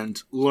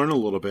 and learn a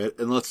little bit,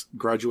 and let's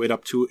graduate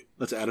up to,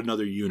 let's add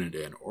another unit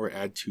in, or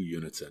add 2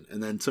 units in.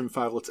 And then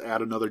 75, let's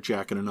add another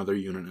jack and another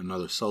unit and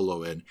another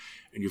solo in,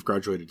 and you've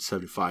graduated to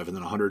 75. And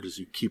then 100 is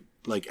you keep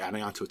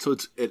adding on to it. So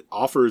it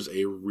offers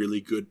a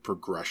really good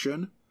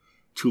progression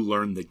to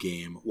learn the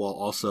game while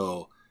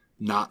also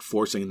not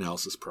forcing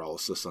analysis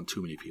paralysis on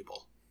too many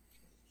people.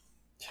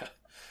 Yeah,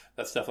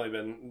 that's definitely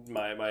been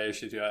my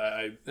issue too.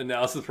 I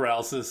analysis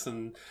paralysis,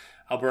 and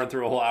I'll burn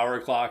through a whole hour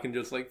clock in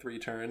just 3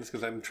 turns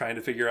because I'm trying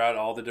to figure out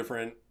all the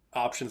different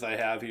options I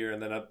have here,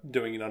 and then I'm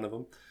doing none of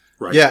them.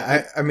 Right.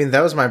 Yeah, I mean,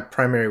 that was my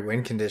primary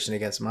win condition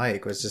against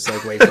Mike, was just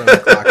wait for him to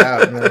clock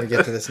out, and then we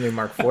get to this new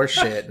Mark IV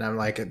shit, and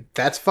I'm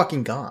that's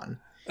fucking gone.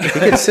 He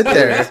can sit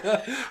there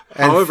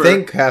and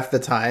think half the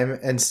time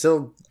and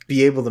still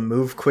be able to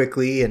move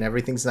quickly, and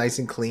everything's nice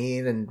and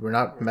clean, and we're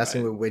not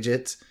messing with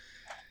widgets.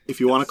 If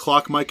you want to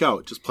clock Mike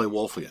out, just play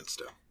Wolf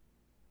against him.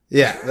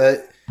 Yeah,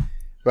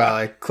 well,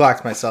 I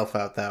clocked myself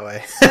out that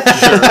way.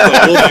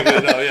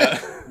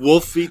 Sure,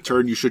 Wolf feet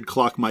turn, you should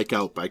clock Mike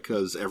out,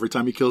 because every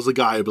time he kills a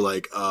guy, he'll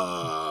be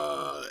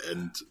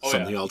and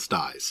something else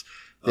dies.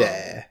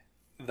 Yeah.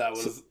 That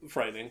was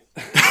frightening.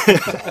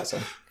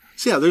 Awesome.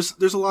 So yeah,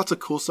 there's lots of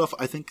cool stuff.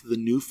 I think the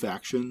new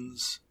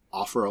factions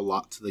offer a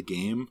lot to the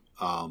game.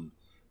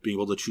 Being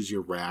able to choose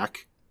your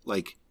rack,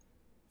 like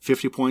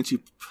 50 points,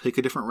 you pick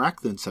a different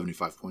rack than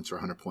 75 points or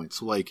 100 points.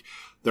 So like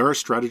there are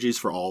strategies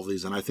for all of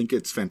these, and I think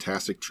it's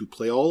fantastic to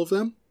play all of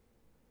them,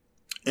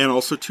 and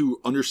also to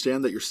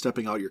understand that you're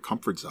stepping out your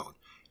comfort zone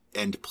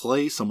and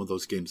play some of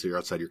those games that are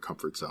outside your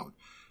comfort zone.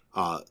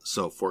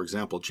 So for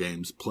example,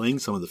 James, playing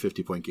some of the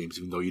 50-point games,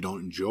 even though you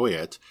don't enjoy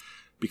it,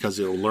 because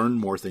it'll learn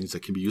more things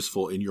that can be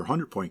useful in your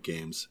 100-point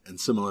games. And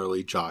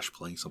similarly, Josh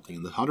playing something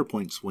in the 100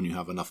 points when you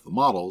have enough of the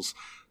models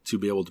to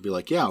be able to be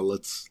like, yeah,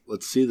 let's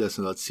see this,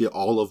 and let's see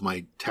all of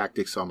my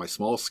tactics on my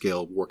small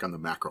scale work on the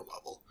macro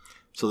level.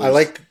 So I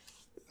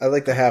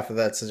like the half of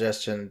that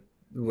suggestion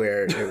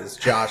where it was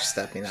Josh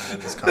stepping out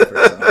of his comfort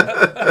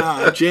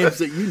zone. James,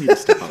 that you need to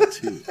step out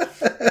too.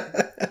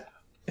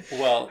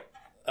 Well,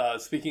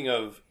 speaking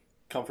of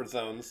comfort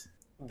zones,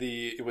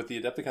 with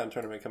the Adepticon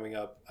tournament coming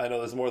up, I know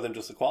there's more than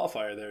just a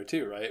qualifier there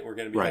too, right? We're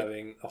going to be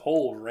having a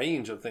whole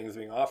range of things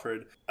being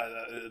offered.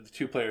 The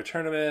 2-player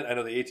tournament, I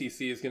know the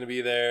ATC is going to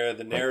be there,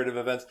 the narrative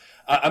events.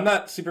 I'm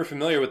not super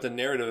familiar with the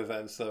narrative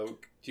events, so do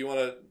you want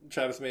to,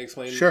 Travis, may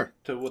explain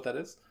to what that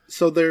is?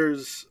 So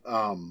there's,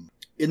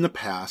 in the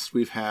past,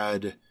 we've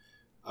had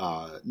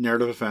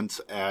narrative events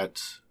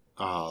at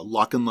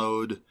Lock and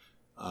Load,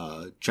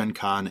 Gen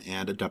Con,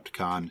 and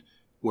Adepticon,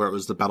 where it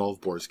was the Battle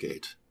of Boars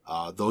Gate.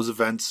 Those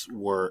events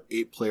were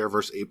 8-player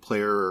versus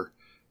 8-player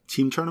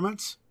team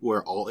tournaments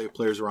where all 8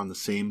 players were on the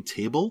same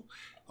table.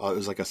 It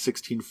was like a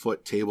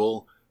 16-foot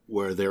table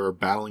where they were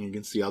battling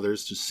against the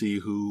others to see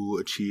who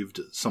achieved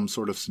some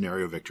sort of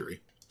scenario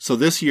victory. So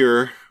this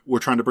year, we're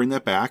trying to bring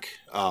that back.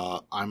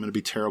 I'm going to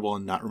be terrible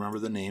and not remember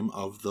the name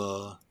of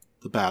the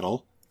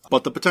battle.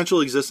 But the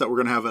potential exists that we're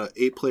going to have an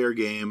 8-player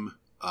game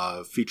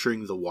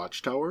featuring the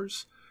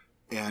Watchtowers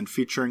and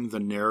featuring the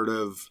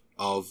narrative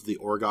of the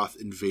Orgoth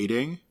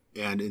invading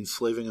and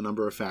enslaving a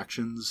number of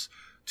factions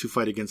to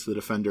fight against the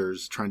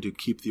defenders, trying to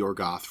keep the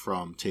Orgoth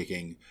from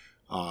taking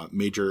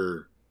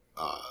major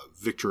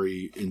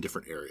victory in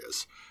different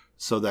areas.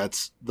 So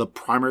that's the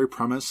primary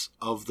premise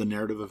of the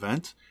narrative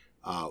event.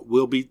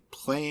 We'll be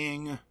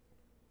playing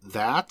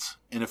that,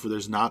 and if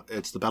there's not,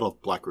 it's the Battle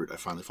of Blackroot. I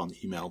finally found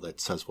the email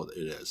that says what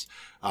it is.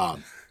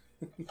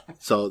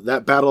 So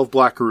that Battle of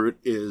Blackroot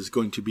is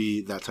going to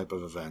be that type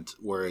of event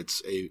where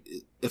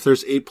if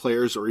there's 8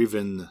 players or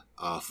even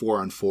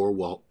 4-on-4,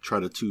 we'll try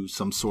to do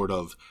some sort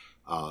of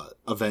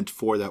event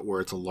for that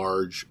where it's a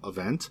large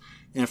event.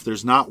 And if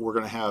there's not, we're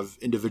going to have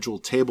individual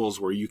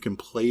tables where you can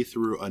play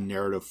through a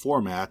narrative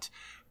format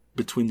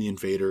between the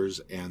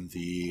invaders and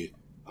the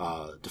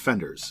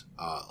defenders.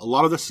 A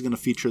lot of this is going to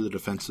feature the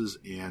defenses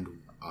and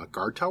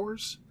guard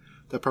towers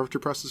that Predator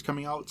Press is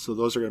coming out. So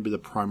those are going to be the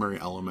primary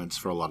elements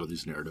for a lot of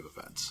these narrative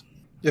events.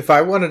 If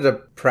I wanted to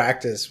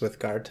practice with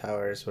guard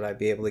towers, would I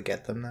be able to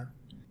get them now?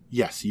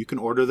 Yes, you can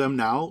order them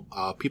now.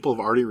 People have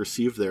already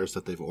received theirs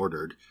that they've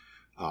ordered.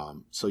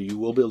 So you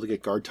will be able to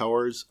get guard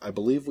towers. I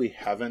believe we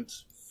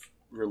haven't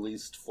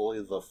released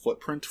fully the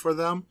footprint for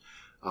them,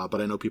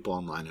 but I know people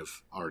online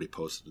have already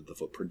posted the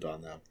footprint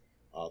on them.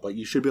 But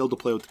you should be able to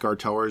play with the guard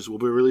towers. We'll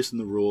be releasing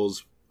the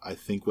rules, I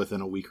think, within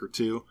a week or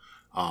two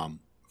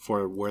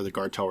for where the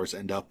guard towers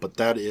end up. But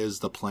that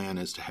is the plan,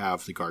 is to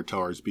have the guard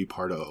towers be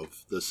part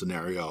of the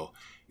scenario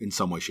in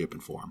some way, shape,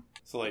 and form.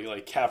 So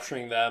like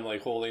capturing them,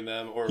 like holding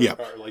them, or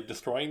like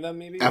destroying them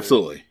maybe?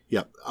 Absolutely.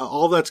 Yep.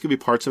 All that's going to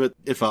be parts of it.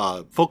 If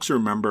folks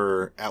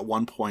remember, at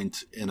one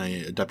point in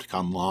a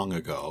Adepticon long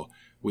ago,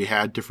 we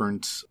had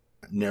different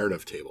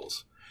narrative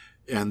tables.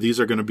 And these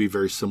are going to be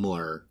very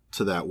similar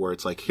to that, where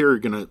it's like, here you're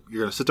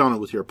gonna sit down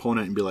with your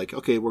opponent and be like,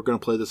 okay, we're going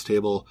to play this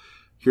table.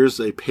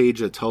 Here's a page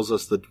that tells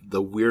us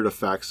the weird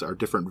effects are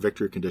different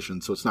victory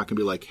conditions. So it's not going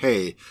to be like,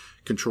 hey,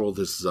 control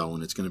this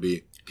zone. It's going to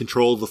be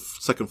control the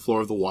second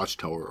floor of the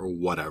Watchtower or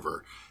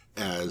whatever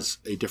as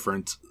a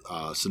different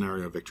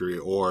scenario victory,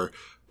 or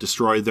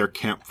destroy their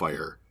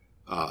campfire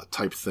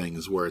type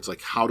things, where it's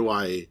like, how do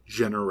I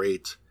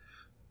generate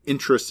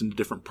interest into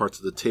different parts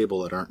of the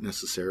table that aren't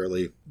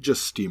necessarily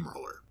just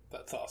steamroller.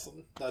 That's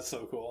awesome. That's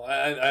so cool.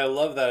 I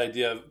love that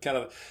idea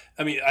of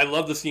I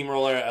love the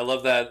steamroller. I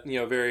love that,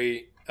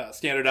 very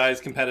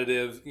standardized,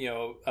 competitive,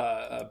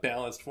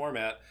 balanced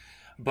format.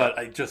 But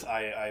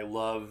I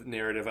love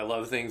narrative. I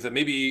love things that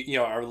maybe,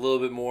 are a little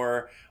bit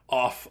more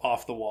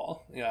off the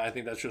wall. I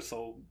think that's just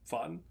so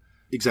fun.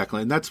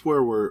 Exactly. And that's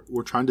where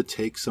we're trying to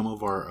take some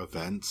of our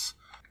events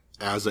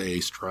as a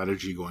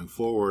strategy going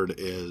forward,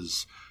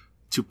 is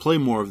to play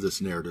more of this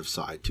narrative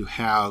side, to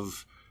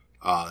have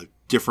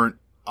different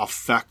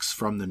effects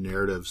from the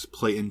narratives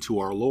play into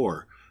our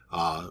lore.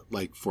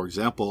 Like, for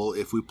example,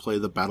 if we play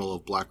the Battle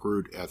of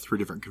Blackroot at 3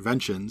 different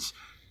conventions,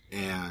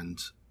 and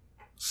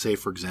say,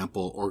 for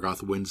example,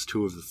 Orgoth wins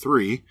 2 of the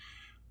 3,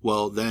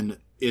 well, then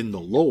in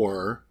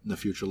the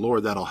future lore,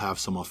 that'll have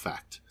some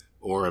effect.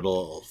 Or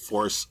it'll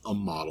force a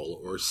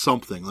model or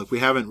something. Like, we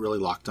haven't really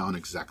locked down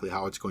exactly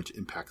how it's going to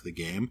impact the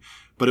game,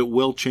 but it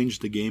will change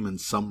the game in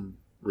some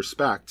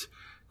respect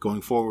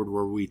going forward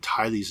where we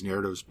tie these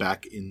narratives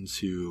back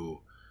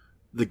into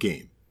the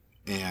game.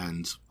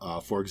 And,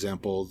 for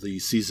example, the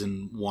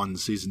Season 1,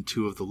 Season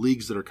 2 of the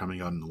leagues that are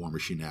coming out in the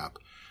Warmachine app,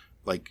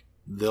 like,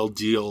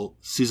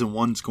 Season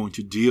 1's going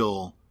to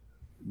deal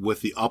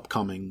with the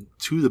upcoming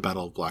to the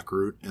Battle of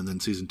Blackroot, and then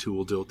Season 2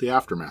 will deal with the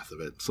aftermath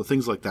of it. So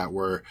things like that,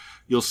 where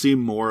you'll see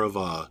more of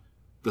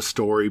the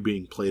story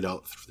being played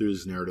out through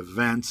these narrative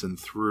events and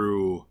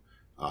through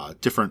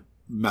different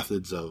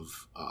methods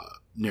of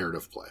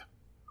narrative play.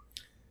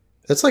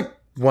 That's like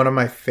one of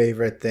my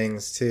favorite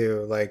things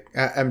too. Like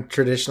I'm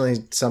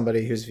traditionally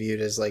somebody who's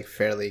viewed as like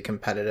fairly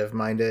competitive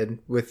minded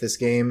with this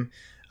game.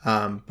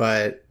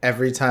 But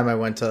every time I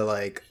went to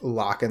like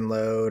Lock and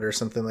Load or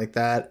something like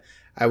that,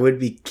 I would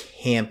be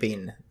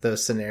camping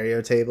those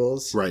scenario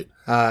tables. Right.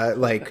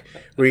 Like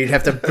where you'd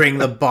have to bring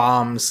the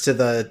bombs to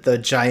the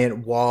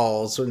giant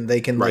walls and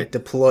they can like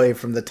deploy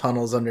from the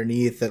tunnels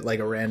underneath at like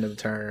a random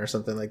turn or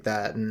something like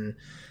that. And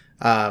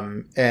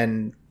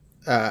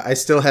I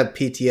still have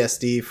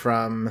PTSD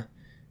from,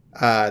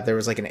 there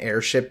was like an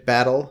airship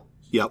battle.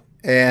 Yep.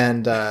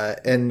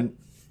 And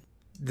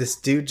this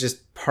dude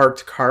just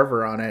parked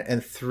Carver on it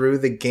and threw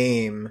the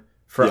game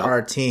for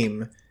our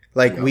team.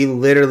 Like, we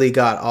literally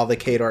got all the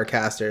Khador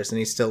casters, and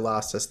he still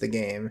lost us the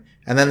game.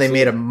 And then they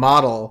made a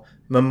model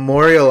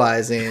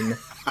memorializing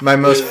my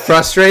most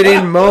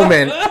frustrating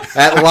moment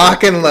at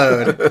Lock and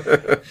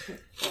Load.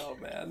 Oh,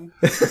 man.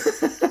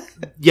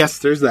 Yes,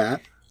 there's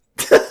that.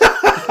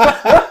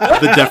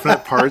 The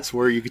definite parts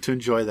where you get to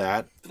enjoy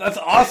that. That's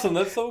awesome.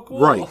 That's so cool.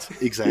 Right,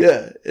 exactly.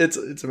 Yeah,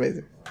 it's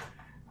amazing.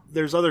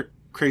 There's other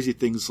crazy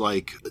things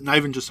like, not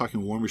even just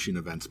talking Warmachine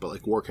events, but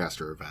like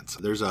Warcaster events.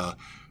 There's a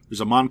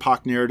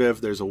Monpok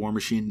narrative, there's a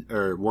Warmachine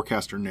or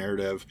Warcaster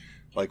narrative.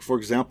 Like, for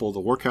example, the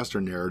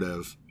Warcaster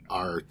narrative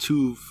are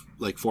two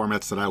like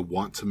formats that I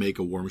want to make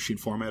a Warmachine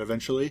format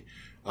eventually.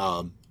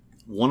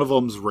 One of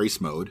them's race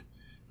mode.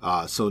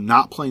 So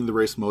not playing the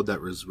race mode that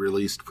was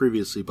released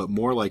previously, but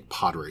more like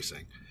pod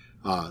racing.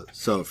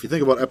 So if you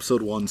think about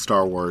Episode 1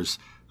 Star Wars,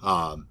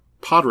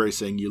 pod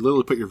racing, you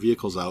literally put your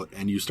vehicles out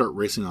and you start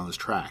racing on this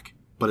track.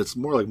 But it's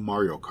more like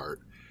Mario Kart.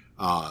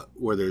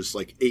 Where there's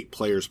like 8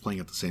 players playing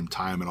at the same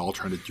time and all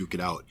trying to duke it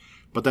out.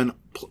 But then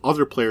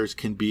other players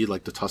can be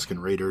like the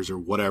Tusken Raiders or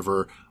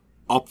whatever,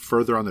 up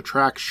further on the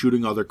track,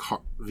 shooting other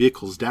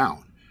vehicles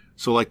down.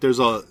 So like there's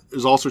all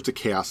sorts of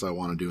chaos I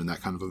want to do in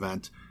that kind of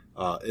event.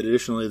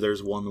 Additionally,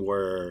 there's one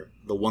where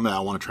the one that I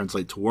want to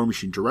translate to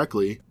Warmachine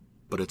directly,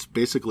 but it's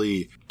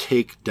basically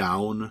take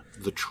down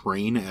the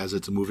train as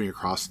it's moving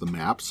across the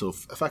map. So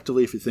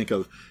effectively, if you think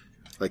of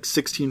like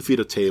 16 feet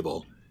of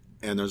table,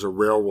 and there's a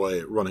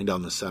railway running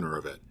down the center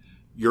of it.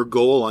 Your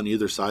goal on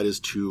either side is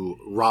to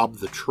rob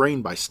the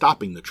train by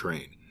stopping the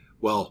train.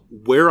 Well,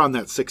 where on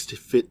that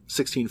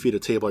 16 feet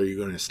of table are you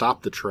going to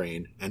stop the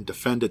train and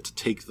defend it to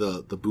take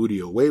the booty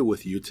away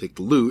with you, take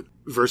the loot,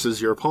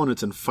 versus your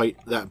opponents and fight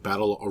that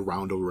battle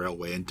around a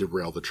railway and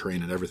derail the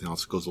train and everything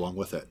else that goes along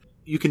with it.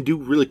 You can do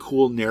really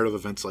cool narrative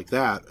events like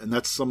that, and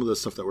that's some of the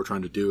stuff that we're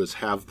trying to do is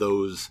have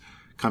those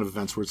kind of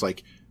events where it's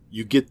like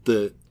you get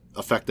the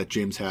effect that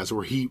James has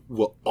where he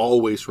will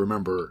always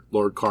remember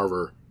Lord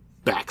Carver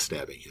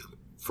backstabbing him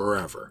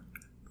forever.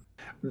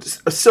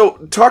 So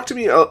talk to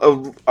me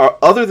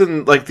other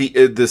than like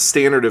the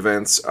standard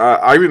events.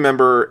 I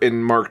remember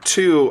in Mark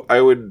II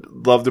I would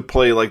love to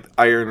play like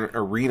Iron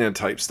Arena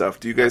type stuff.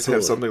 Do you guys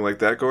have something like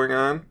that going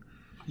on?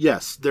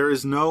 Yes, there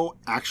is no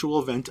actual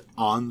event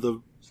on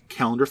the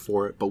calendar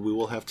for it, but we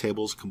will have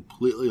tables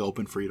completely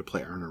open for you to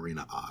play Iron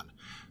Arena on.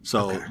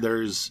 So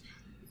there is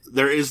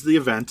the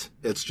event.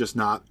 It's just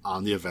not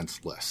on the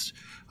events list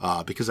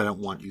because I don't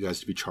want you guys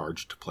to be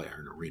charged to play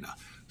Iron Arena.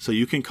 So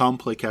you can come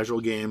play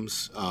casual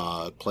games,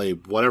 play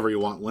whatever you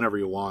want, whenever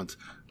you want.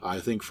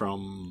 I think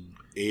from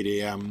 8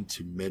 a.m.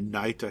 to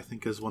midnight, I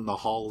think, is when the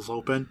hall is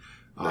open.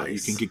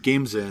 Nice. You can get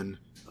games in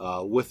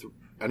with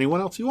anyone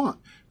else you want.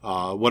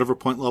 Whatever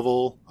point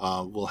level,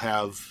 we'll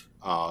have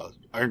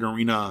Iron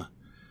Arena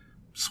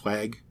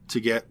swag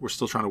to get. We're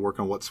still trying to work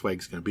on what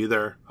swag's going to be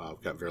there.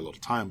 We've got very little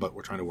time, but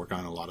we're trying to work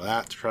on a lot of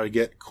that to try to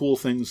get cool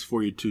things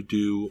for you to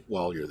do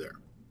while you're there.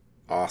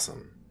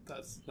 Awesome.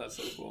 That's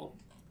so cool.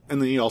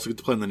 And then you also get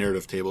to play in the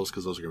narrative tables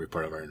because those are going to be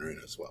part of Iron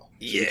Arena as well.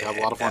 So you get to have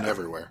a lot of fun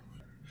everywhere.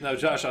 Now,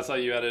 Josh, I saw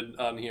you added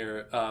on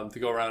here to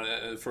go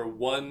around for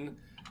one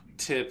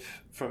tip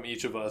from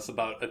each of us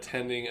about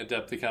attending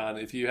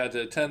Adepticon. If you had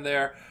to attend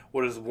there,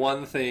 what is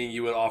one thing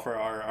you would offer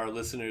our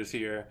listeners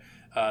here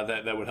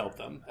that would help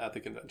them at the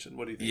convention?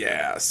 What do you think?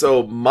 Yeah,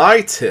 so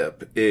my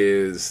tip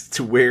is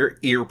to wear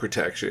ear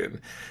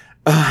protection.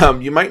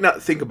 You might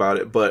not think about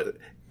it, but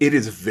it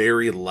is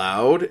very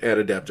loud at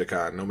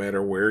Adepticon, no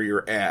matter where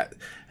you're at.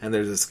 And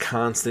there's this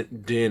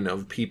constant din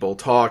of people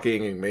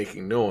talking and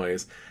making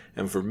noise.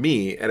 And for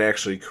me, it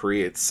actually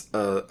creates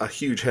a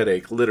huge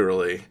headache,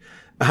 literally.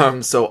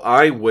 So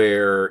I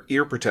wear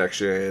ear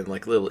protection,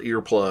 like little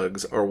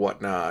earplugs or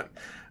whatnot.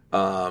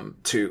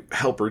 to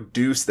help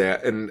reduce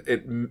that. And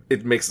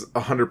it makes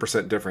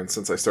 100% difference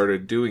since I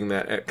started doing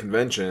that at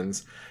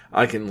conventions.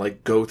 I can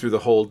like go through the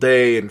whole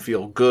day and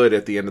feel good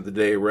at the end of the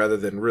day rather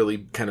than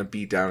really kind of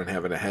beat down and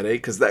having a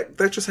headache, because that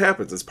just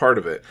happens. It's part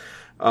of it.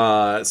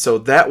 So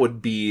that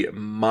would be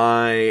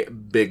my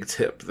big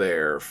tip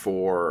there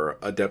for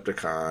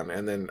Adepticon.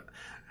 And then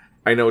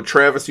I know,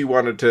 Travis, you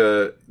wanted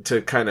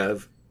to kind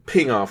of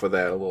ping off of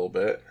that a little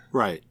bit.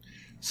 Right.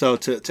 So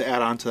to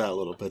add on to that a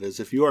little bit is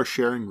if you are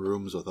sharing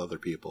rooms with other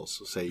people,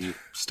 so say you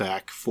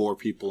stack 4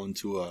 people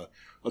into a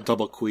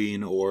double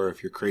queen, or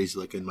if you're crazy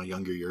like in my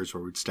younger years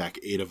where we'd stack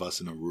 8 of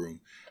us in a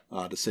room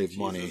to save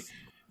money,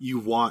 you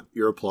want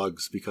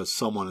earplugs because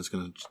someone is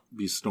going to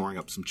be snoring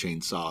up some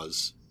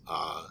chainsaws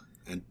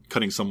and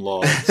cutting some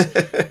logs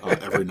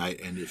every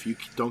night. And if you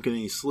don't get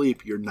any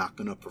sleep, you're not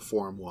going to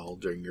perform well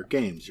during your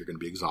games. You're going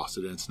to be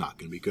exhausted and it's not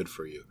going to be good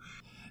for you.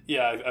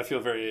 Yeah, I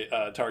feel very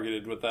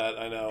targeted with that.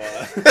 I know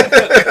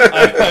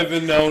I've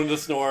been known to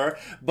snore,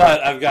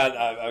 but I've got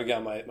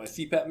my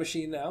CPAP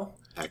machine now.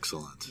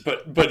 Excellent.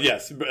 But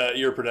yes,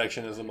 ear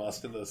protection is a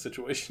must in those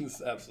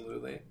situations.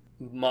 Absolutely.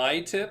 My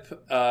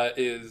tip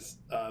is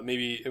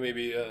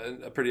maybe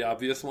a pretty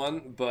obvious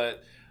one,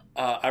 but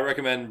I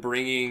recommend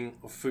bringing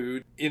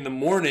food in the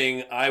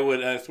morning. I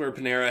swear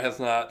Panera has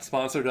not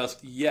sponsored us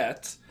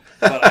yet.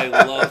 But I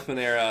love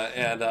Panera,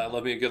 and I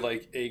love me a good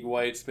like egg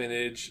white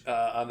spinach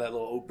on that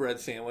little oat bread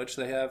sandwich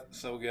they have.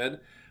 So good.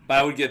 But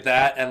I would get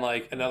that and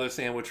like another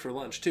sandwich for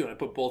lunch too, and I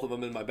put both of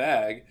them in my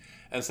bag.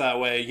 And so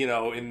that way,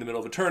 in the middle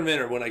of a tournament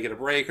or when I get a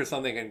break or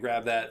something, I can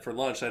grab that for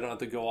lunch. I don't have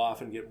to go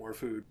off and get more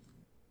food.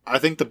 I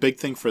think the big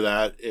thing for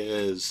that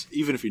is,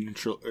 even if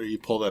you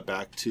pull that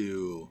back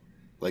to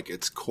like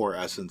its core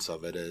essence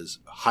of it, is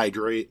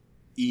hydrate,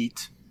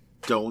 eat,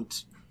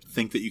 don't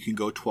think that you can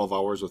go 12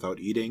 hours without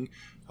eating.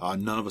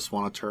 None of us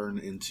want to turn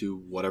into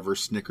whatever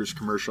Snickers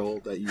commercial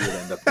that you would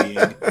end up being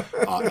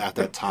at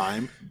that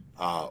time.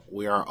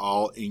 We are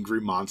all angry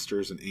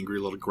monsters and angry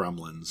little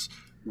gremlins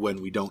when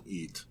we don't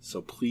eat.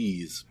 So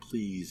please,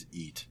 please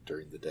eat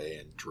during the day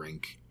and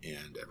drink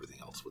and everything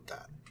else with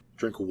that.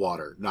 Drink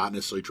water, not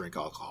necessarily drink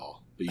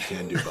alcohol, but you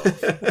can do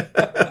both.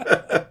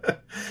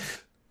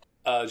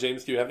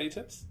 James, do you have any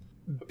tips?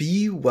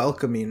 Be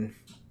welcoming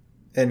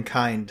and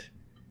kind.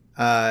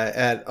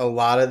 At a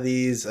lot of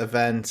these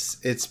events,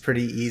 it's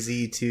pretty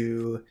easy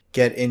to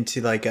get into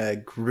like a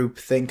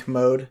groupthink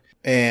mode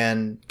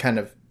and kind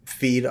of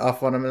feed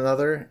off one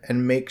another,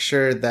 and make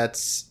sure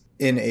that's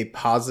in a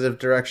positive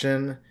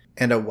direction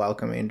and a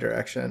welcoming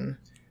direction.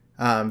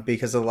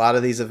 Because a lot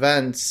of these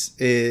events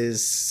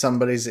is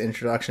somebody's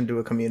introduction to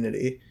a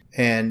community,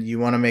 and you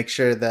want to make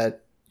sure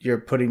that you're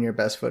putting your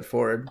best foot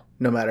forward,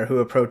 no matter who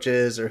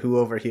approaches or who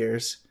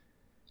overhears.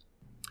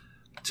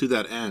 To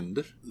that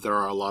end, there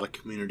are a lot of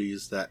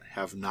communities that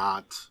have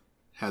not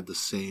had the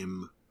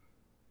same,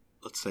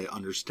 let's say,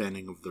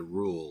 understanding of the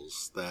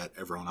rules that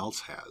everyone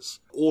else has.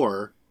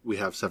 Or we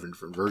have 7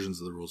 different versions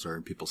of the rules that are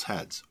in people's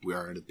heads. We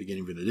are at the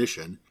beginning of an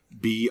edition.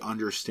 Be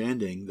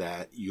understanding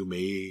that you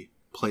may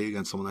play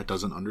against someone that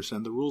doesn't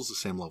understand the rules the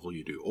same level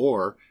you do.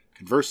 Or,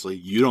 conversely,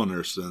 you don't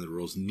understand the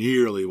rules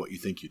nearly what you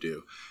think you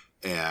do.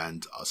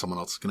 And someone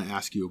else is going to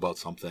ask you about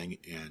something,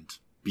 and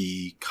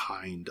be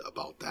kind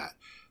about that.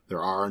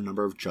 There are a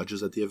number of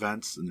judges at the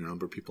events, and there are a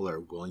number of people that are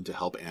willing to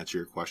help answer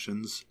your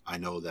questions. I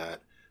know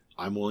that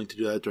I'm willing to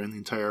do that during the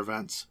entire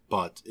events,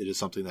 but it is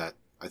something that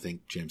I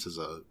think James has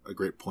a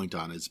great point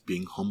on, is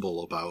being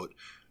humble about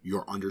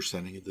your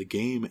understanding of the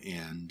game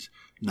and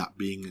not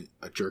being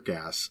a jerk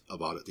ass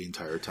about it the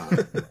entire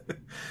time.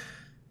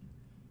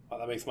 Wow,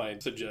 that makes my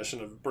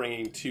suggestion of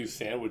bringing 2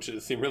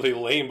 sandwiches seem really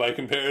lame by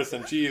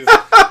comparison. Jeez.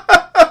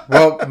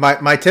 Well,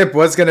 my tip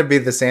was going to be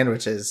the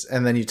sandwiches,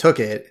 and then you took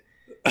it.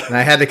 And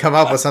I had to come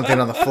up with something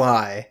on the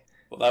fly.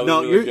 Well, that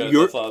was really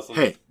good. That's awesome.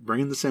 Hey,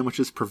 bringing the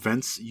sandwiches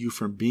prevents you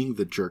from being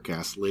the jerk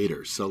ass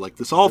later. So, like,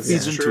 this all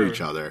feeds into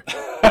each other.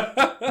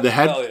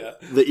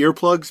 The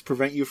earplugs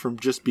prevent you from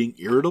just being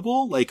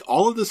irritable. Like,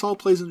 all of this all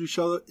plays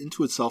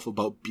into itself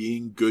about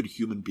being good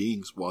human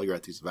beings while you're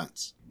at these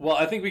events. Well,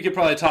 I think we could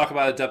probably talk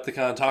about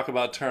Adepticon, talk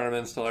about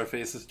tournaments till our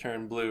faces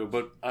turn blue,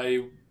 but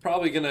I'm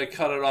probably going to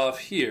cut it off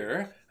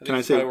here. Can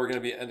I say we're going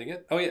to be ending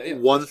it? Oh, yeah.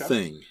 One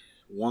thing.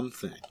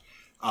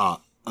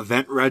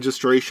 Event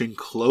registration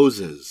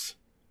closes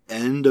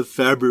end of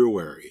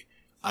February.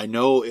 I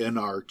know in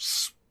our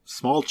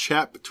small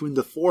chat between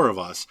the 4 of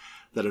us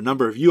that a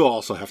number of you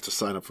also have to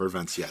sign up for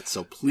events yet.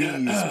 So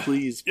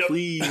please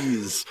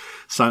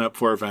sign up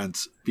for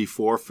events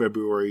before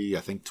February.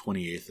 I think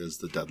 28th is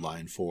the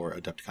deadline for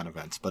Adepticon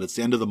events, but it's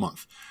the end of the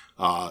month.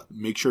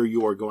 Make sure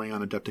you are going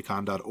on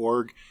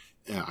Adepticon.org.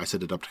 I said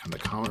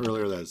Adepticon.com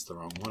earlier. That is the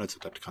wrong one. It's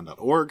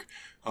Adepticon.org.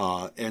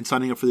 And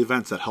signing up for the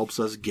events. That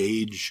helps us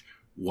gauge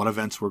what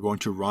events we're going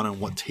to run and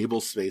what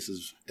table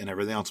spaces and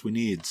everything else we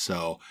need.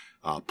 So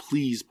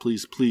please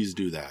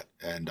do that.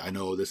 And I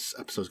know this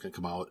episode's going to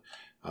come out.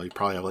 You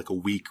probably have like a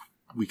week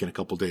and a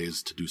couple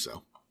days to do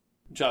so.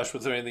 Josh,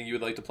 was there anything you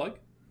would like to plug?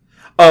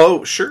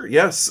 Oh, sure,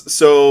 yes.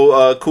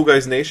 So, Cool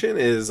Guys Nation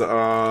is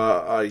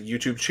a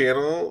YouTube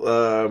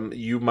channel.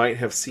 You might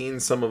have seen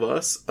some of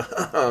us.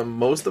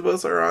 Most of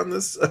us are on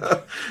this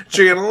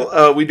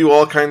channel. We do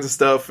all kinds of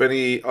stuff,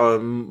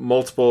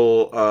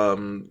 multiple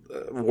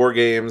war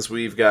games.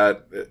 We've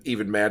got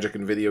even Magic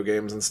and video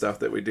games and stuff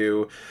that we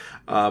do.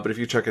 But if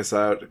you check us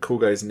out, Cool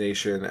Guys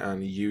Nation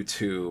on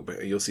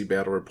YouTube, you'll see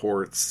battle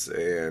reports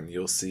and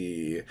you'll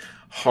see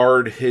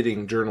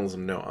hard-hitting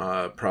journalism.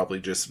 No, probably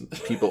just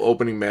people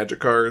opening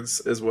Magic cards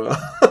as well.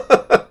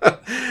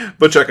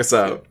 But check us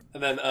out.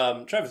 And then,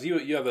 Travis,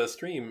 you have a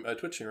stream, a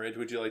Twitch stream, right?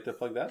 Would you like to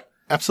plug that?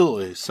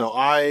 Absolutely. So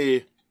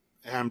I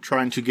am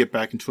trying to get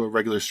back into a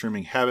regular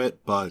streaming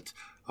habit, but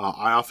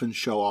I often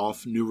show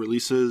off new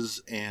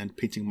releases and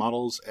painting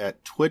models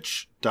at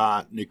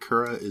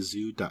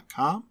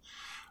twitch.nekuraizu.com.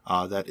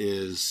 That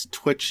is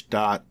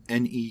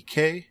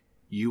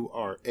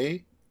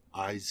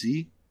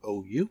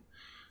twitch.nekuraizu.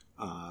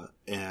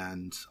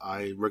 And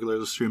I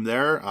regularly stream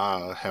there.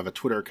 Have a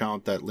Twitter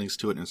account that links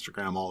to it,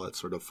 Instagram, all that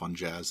sort of fun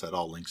jazz. That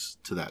all links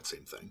to that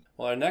same thing.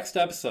 Well, our next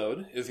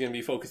episode is going to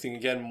be focusing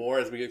again more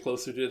as we get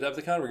closer to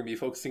Adepticon. We're going to be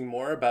focusing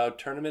more about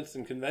tournaments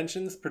and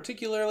conventions.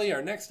 Particularly,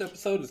 our next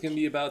episode is going to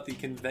be about the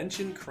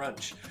convention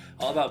crunch.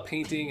 All about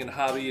painting and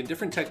hobby and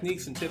different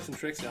techniques and tips and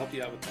tricks to help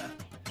you out with that.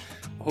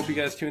 I hope you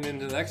guys tune in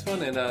to the next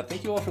one, and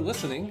thank you all for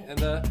listening, and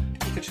we'll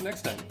catch you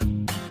next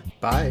time.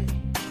 Bye.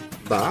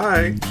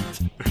 Bye.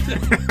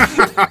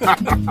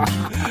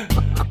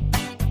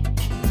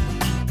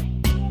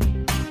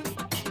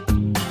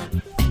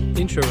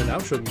 Intro and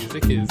outro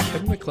music is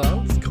Kevin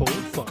MacLeod's Cold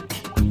Fun.